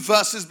at a few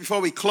verses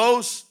before we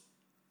close.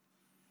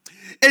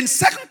 In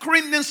 2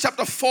 Corinthians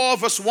chapter 4,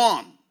 verse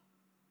 1,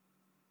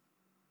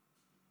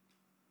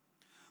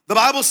 the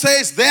Bible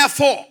says,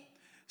 therefore,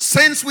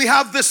 since we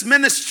have this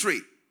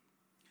ministry,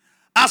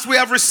 as we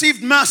have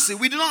received mercy,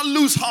 we do not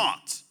lose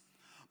heart,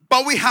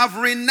 but we have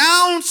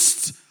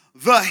renounced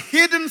the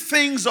hidden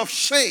things of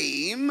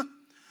shame,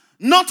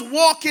 not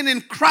walking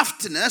in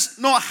craftiness,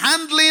 nor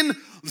handling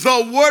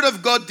the word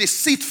of God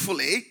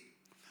deceitfully,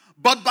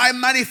 but by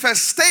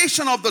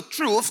manifestation of the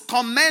truth,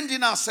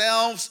 commending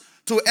ourselves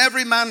to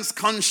every man's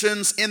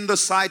conscience in the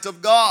sight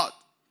of God.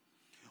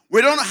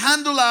 We don't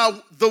handle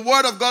the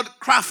word of God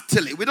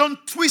craftily. We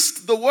don't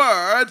twist the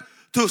word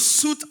to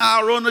suit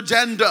our own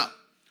agenda.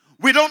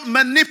 We don't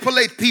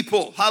manipulate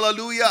people.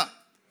 Hallelujah.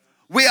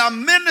 We are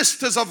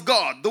ministers of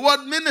God. The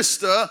word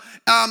minister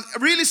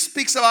really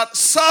speaks about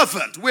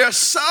servant. We are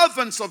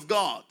servants of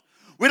God.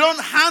 We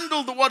don't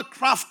handle the word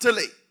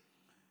craftily.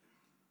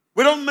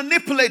 We don't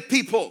manipulate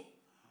people.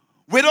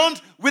 We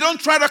don't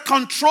try to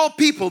control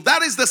people.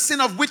 That is the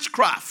sin of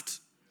witchcraft.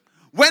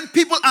 When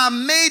people are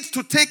made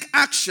to take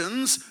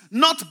actions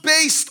not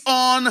based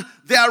on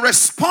their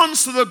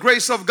response to the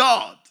grace of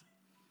God.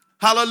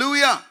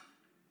 Hallelujah.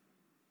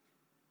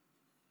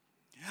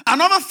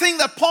 Another thing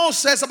that Paul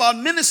says about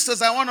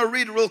ministers I want to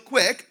read real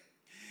quick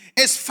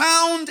is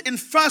found in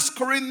 1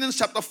 Corinthians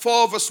chapter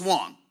 4 verse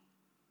 1.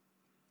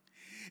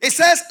 It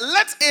says,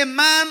 let a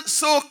man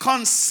so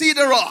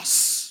consider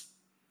us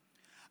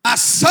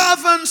as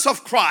servants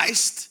of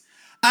Christ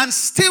and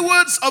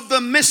stewards of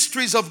the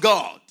mysteries of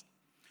God.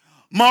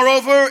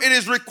 Moreover, it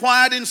is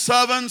required in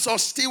servants or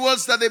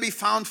stewards that they be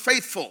found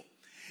faithful.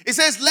 It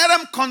says, let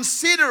them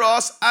consider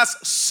us as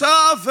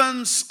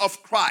servants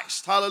of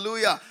Christ.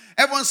 Hallelujah.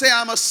 Everyone say,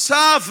 I'm a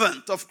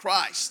servant of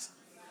Christ.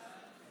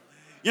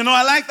 You know,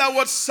 I like that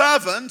word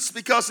servants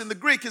because in the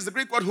Greek is the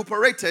Greek word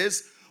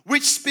huperetes,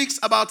 which speaks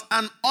about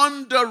an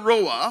under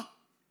rower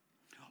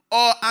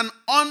or an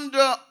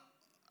under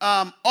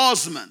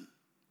oarsman.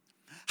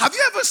 Have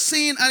you ever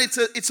seen, and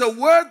it's a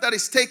word that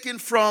is taken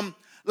from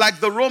like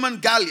the Roman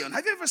galleon.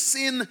 Have you ever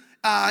seen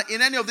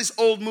in any of these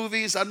old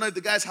movies, I don't know if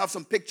the guys have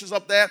some pictures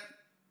up there.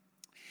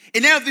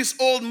 In any of these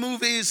old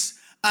movies,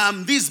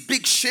 these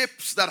big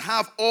ships that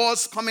have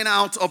oars coming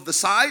out of the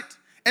side.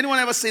 Anyone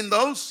ever seen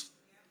those?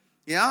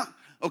 Yeah?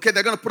 Okay,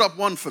 they're going to put up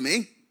one for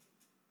me.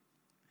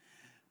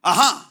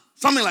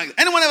 Something like that.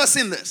 Anyone ever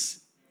seen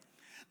this?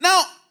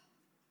 Now,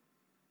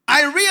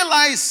 I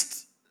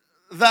realized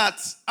that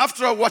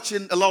after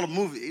watching a lot of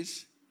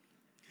movies,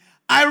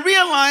 I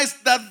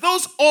realized that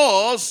those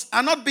oars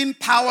are not being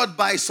powered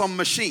by some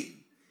machine.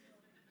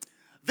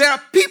 There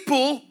are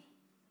people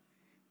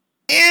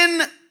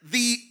in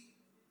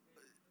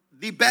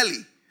the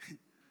belly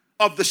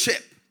of the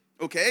ship,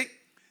 okay?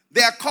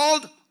 They are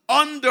called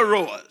under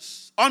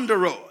rowers. And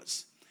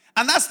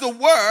that's the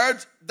word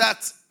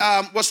that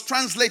was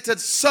translated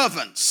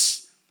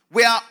servants.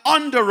 We are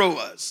under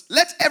rowers.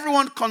 Let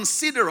everyone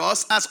consider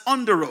us as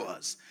under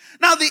rowers.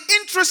 Now, the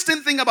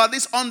interesting thing about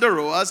these under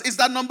rowers is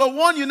that number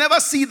one, you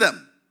never see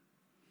them.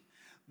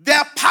 They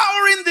are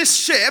powering this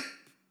ship,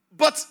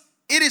 but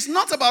it is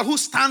not about who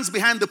stands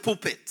behind the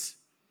pulpit.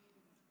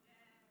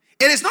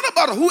 It is not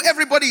about who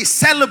everybody is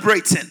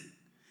celebrating.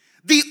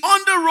 The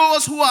under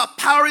rowers who are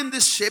powering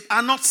this ship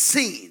are not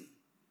seen.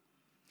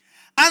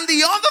 And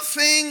the other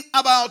thing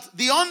about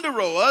the under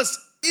rowers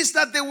is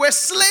that they were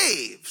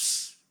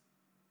slaves.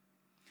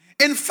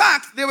 In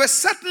fact, there were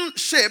certain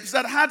ships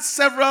that had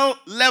several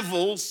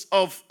levels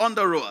of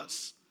under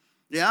rowers.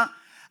 Yeah?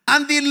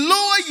 And the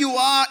lower you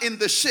are in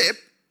the ship,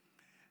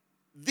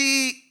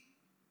 the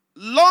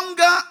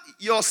longer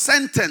your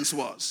sentence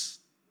was.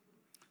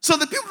 So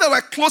the people that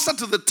were closer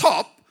to the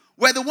top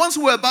were the ones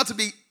who were about to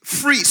be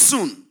free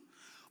soon.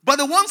 But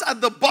the ones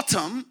at the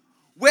bottom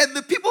were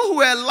the people who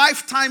were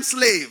lifetime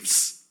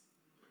slaves.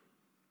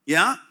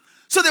 Yeah?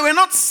 So they were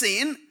not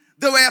seen.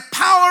 They were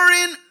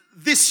powering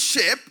this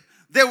ship.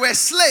 They were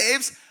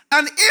slaves.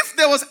 And if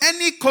there was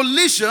any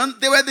collision,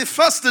 they were the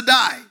first to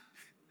die.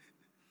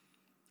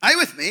 Are you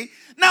with me?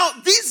 Now,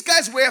 these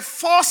guys were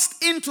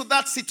forced into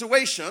that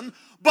situation.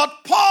 But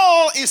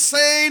Paul is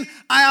saying,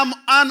 I am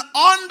an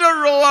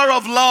under-rower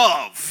of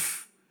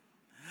love.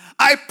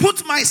 I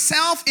put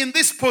myself in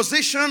this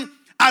position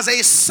as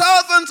a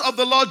servant of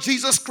the Lord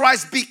Jesus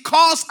Christ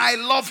because I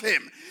love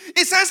him.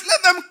 He says,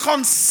 let them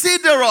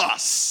consider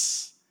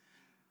us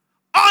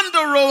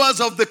under-rowers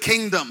of the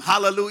kingdom.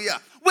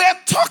 Hallelujah. We're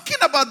talking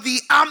about the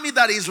army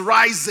that is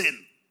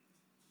rising.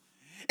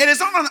 It is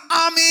not an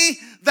army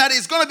that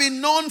is going to be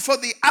known for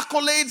the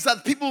accolades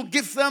that people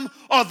give them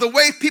or the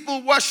way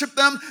people worship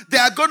them. They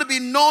are going to be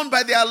known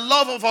by their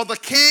love of the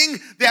king.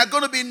 They are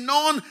going to be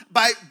known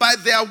by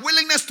their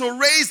willingness to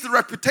raise the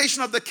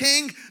reputation of the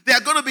king. They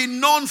are going to be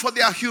known for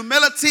their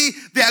humility.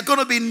 They are going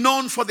to be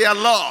known for their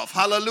love.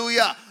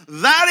 Hallelujah.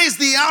 That is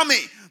the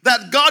army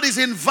that God is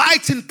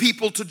inviting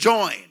people to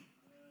join.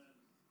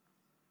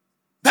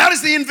 That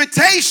is the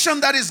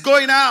invitation that is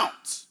going out.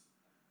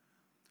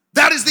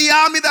 That is the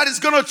army that is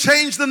going to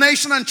change the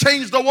nation and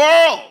change the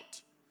world.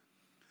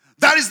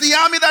 That is the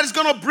army that is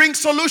going to bring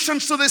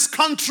solutions to this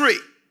country.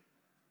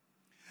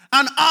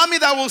 An army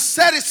that will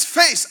set its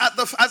face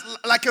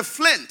like a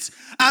flint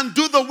and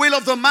do the will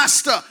of the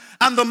master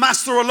and the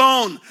master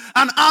alone.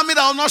 An army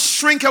that will not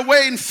shrink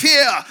away in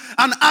fear.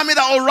 An army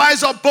that will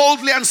rise up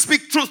boldly and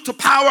speak truth to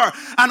power.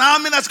 An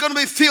army that's going to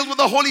be filled with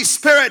the Holy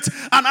Spirit.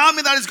 An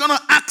army that is going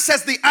to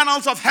access the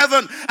annals of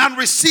heaven and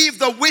receive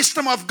the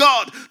wisdom of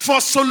God for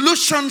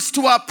solutions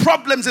to our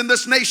problems in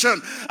this nation.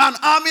 An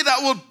army that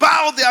will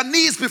bow their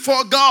knees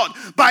before God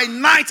by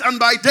night and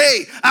by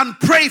day and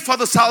pray for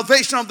the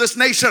salvation of this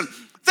nation.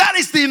 That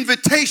is the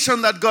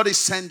invitation that God is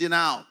sending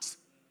out.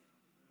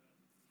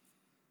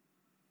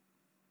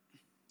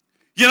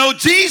 You know,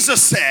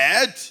 Jesus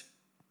said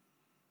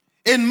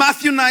in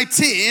Matthew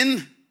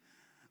 19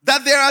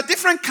 that there are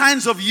different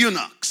kinds of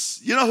eunuchs.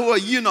 You know who a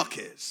eunuch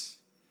is?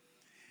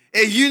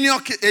 A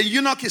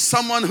eunuch is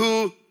someone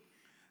who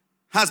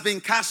has been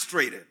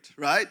castrated,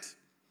 right?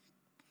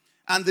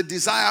 And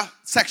the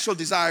sexual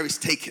desire is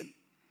taken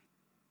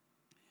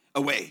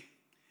away.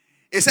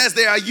 It says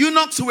there are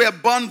eunuchs who were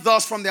born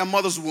thus from their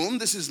mother's womb.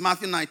 This is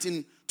Matthew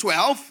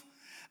 19:12.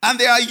 And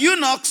there are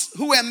eunuchs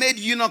who were made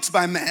eunuchs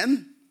by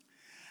men.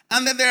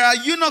 And then there are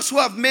eunuchs who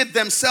have made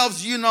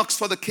themselves eunuchs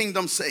for the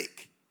kingdom's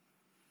sake.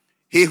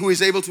 He who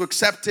is able to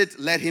accept it,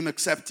 let him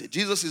accept it.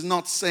 Jesus is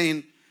not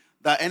saying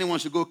that anyone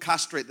should go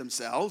castrate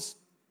themselves.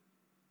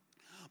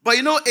 But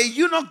you know, a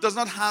eunuch does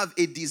not have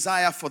a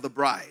desire for the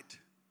bride.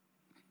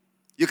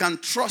 You can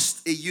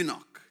trust a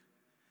eunuch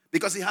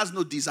because he has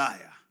no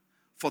desire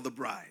for the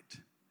bride.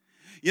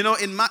 You know,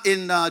 in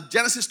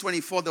Genesis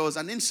 24, there was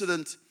an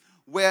incident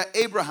where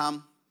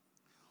Abraham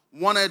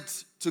wanted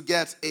to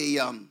get a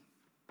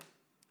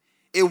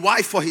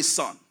wife for his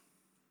son.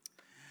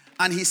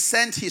 And he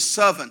sent his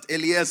servant,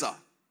 Eliezer.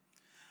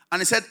 And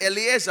he said,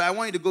 Eliezer, I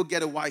want you to go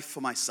get a wife for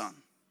my son.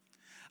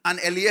 And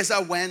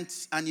Eliezer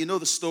went, and you know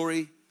the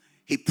story.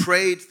 He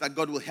prayed that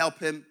God will help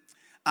him.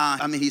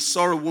 He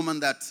saw a woman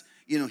that,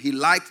 he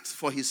liked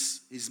for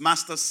his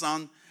master's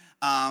son.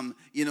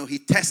 He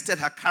tested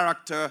her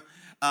character.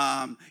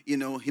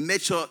 He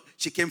made sure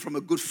she came from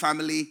a good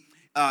family.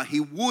 He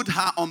wooed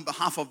her on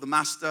behalf of the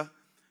master.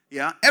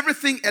 Yeah,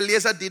 everything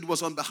Eliezer did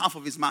was on behalf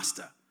of his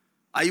master.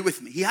 Are you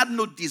with me? He had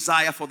no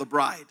desire for the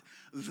bride.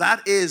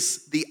 That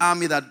is the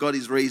army that God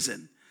is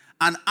raising.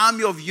 An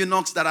army of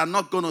eunuchs that are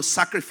not going to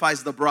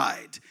sacrifice the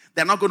bride.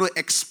 They're not going to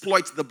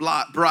exploit the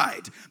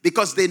bride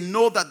because they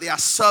know that they are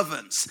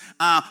servants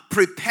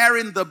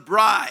preparing the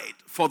bride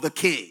for the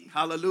king.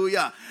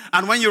 Hallelujah.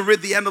 And when you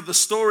read the end of the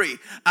story,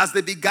 as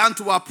they began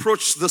to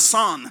approach the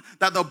son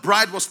that the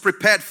bride was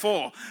prepared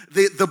for,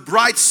 the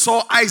bride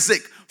saw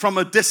Isaac from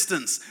a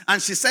distance.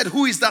 And she said,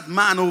 who is that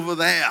man over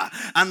there?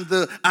 And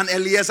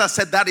Eliezer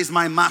said, that is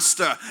my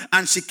master.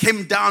 And she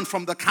came down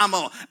from the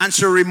camel and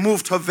she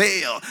removed her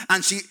veil.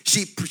 And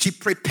she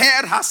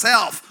prepared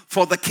herself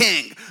for the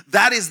king.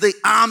 That is the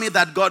army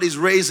that God is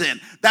raising.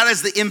 That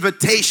is the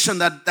invitation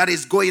that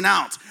is going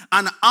out.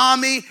 An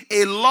army,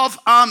 a love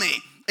army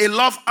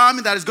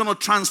that is going to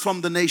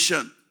transform the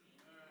nation.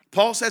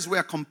 Paul says we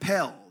are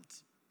compelled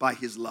by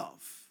his love.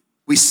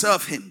 We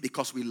serve him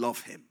because we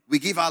love him. We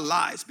give our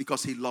lives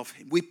because he loved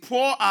him. We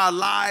pour our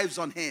lives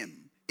on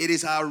him. It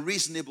is our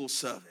reasonable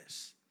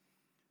service.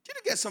 Did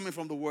you get something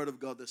from the word of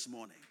God this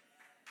morning?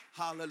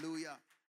 Hallelujah.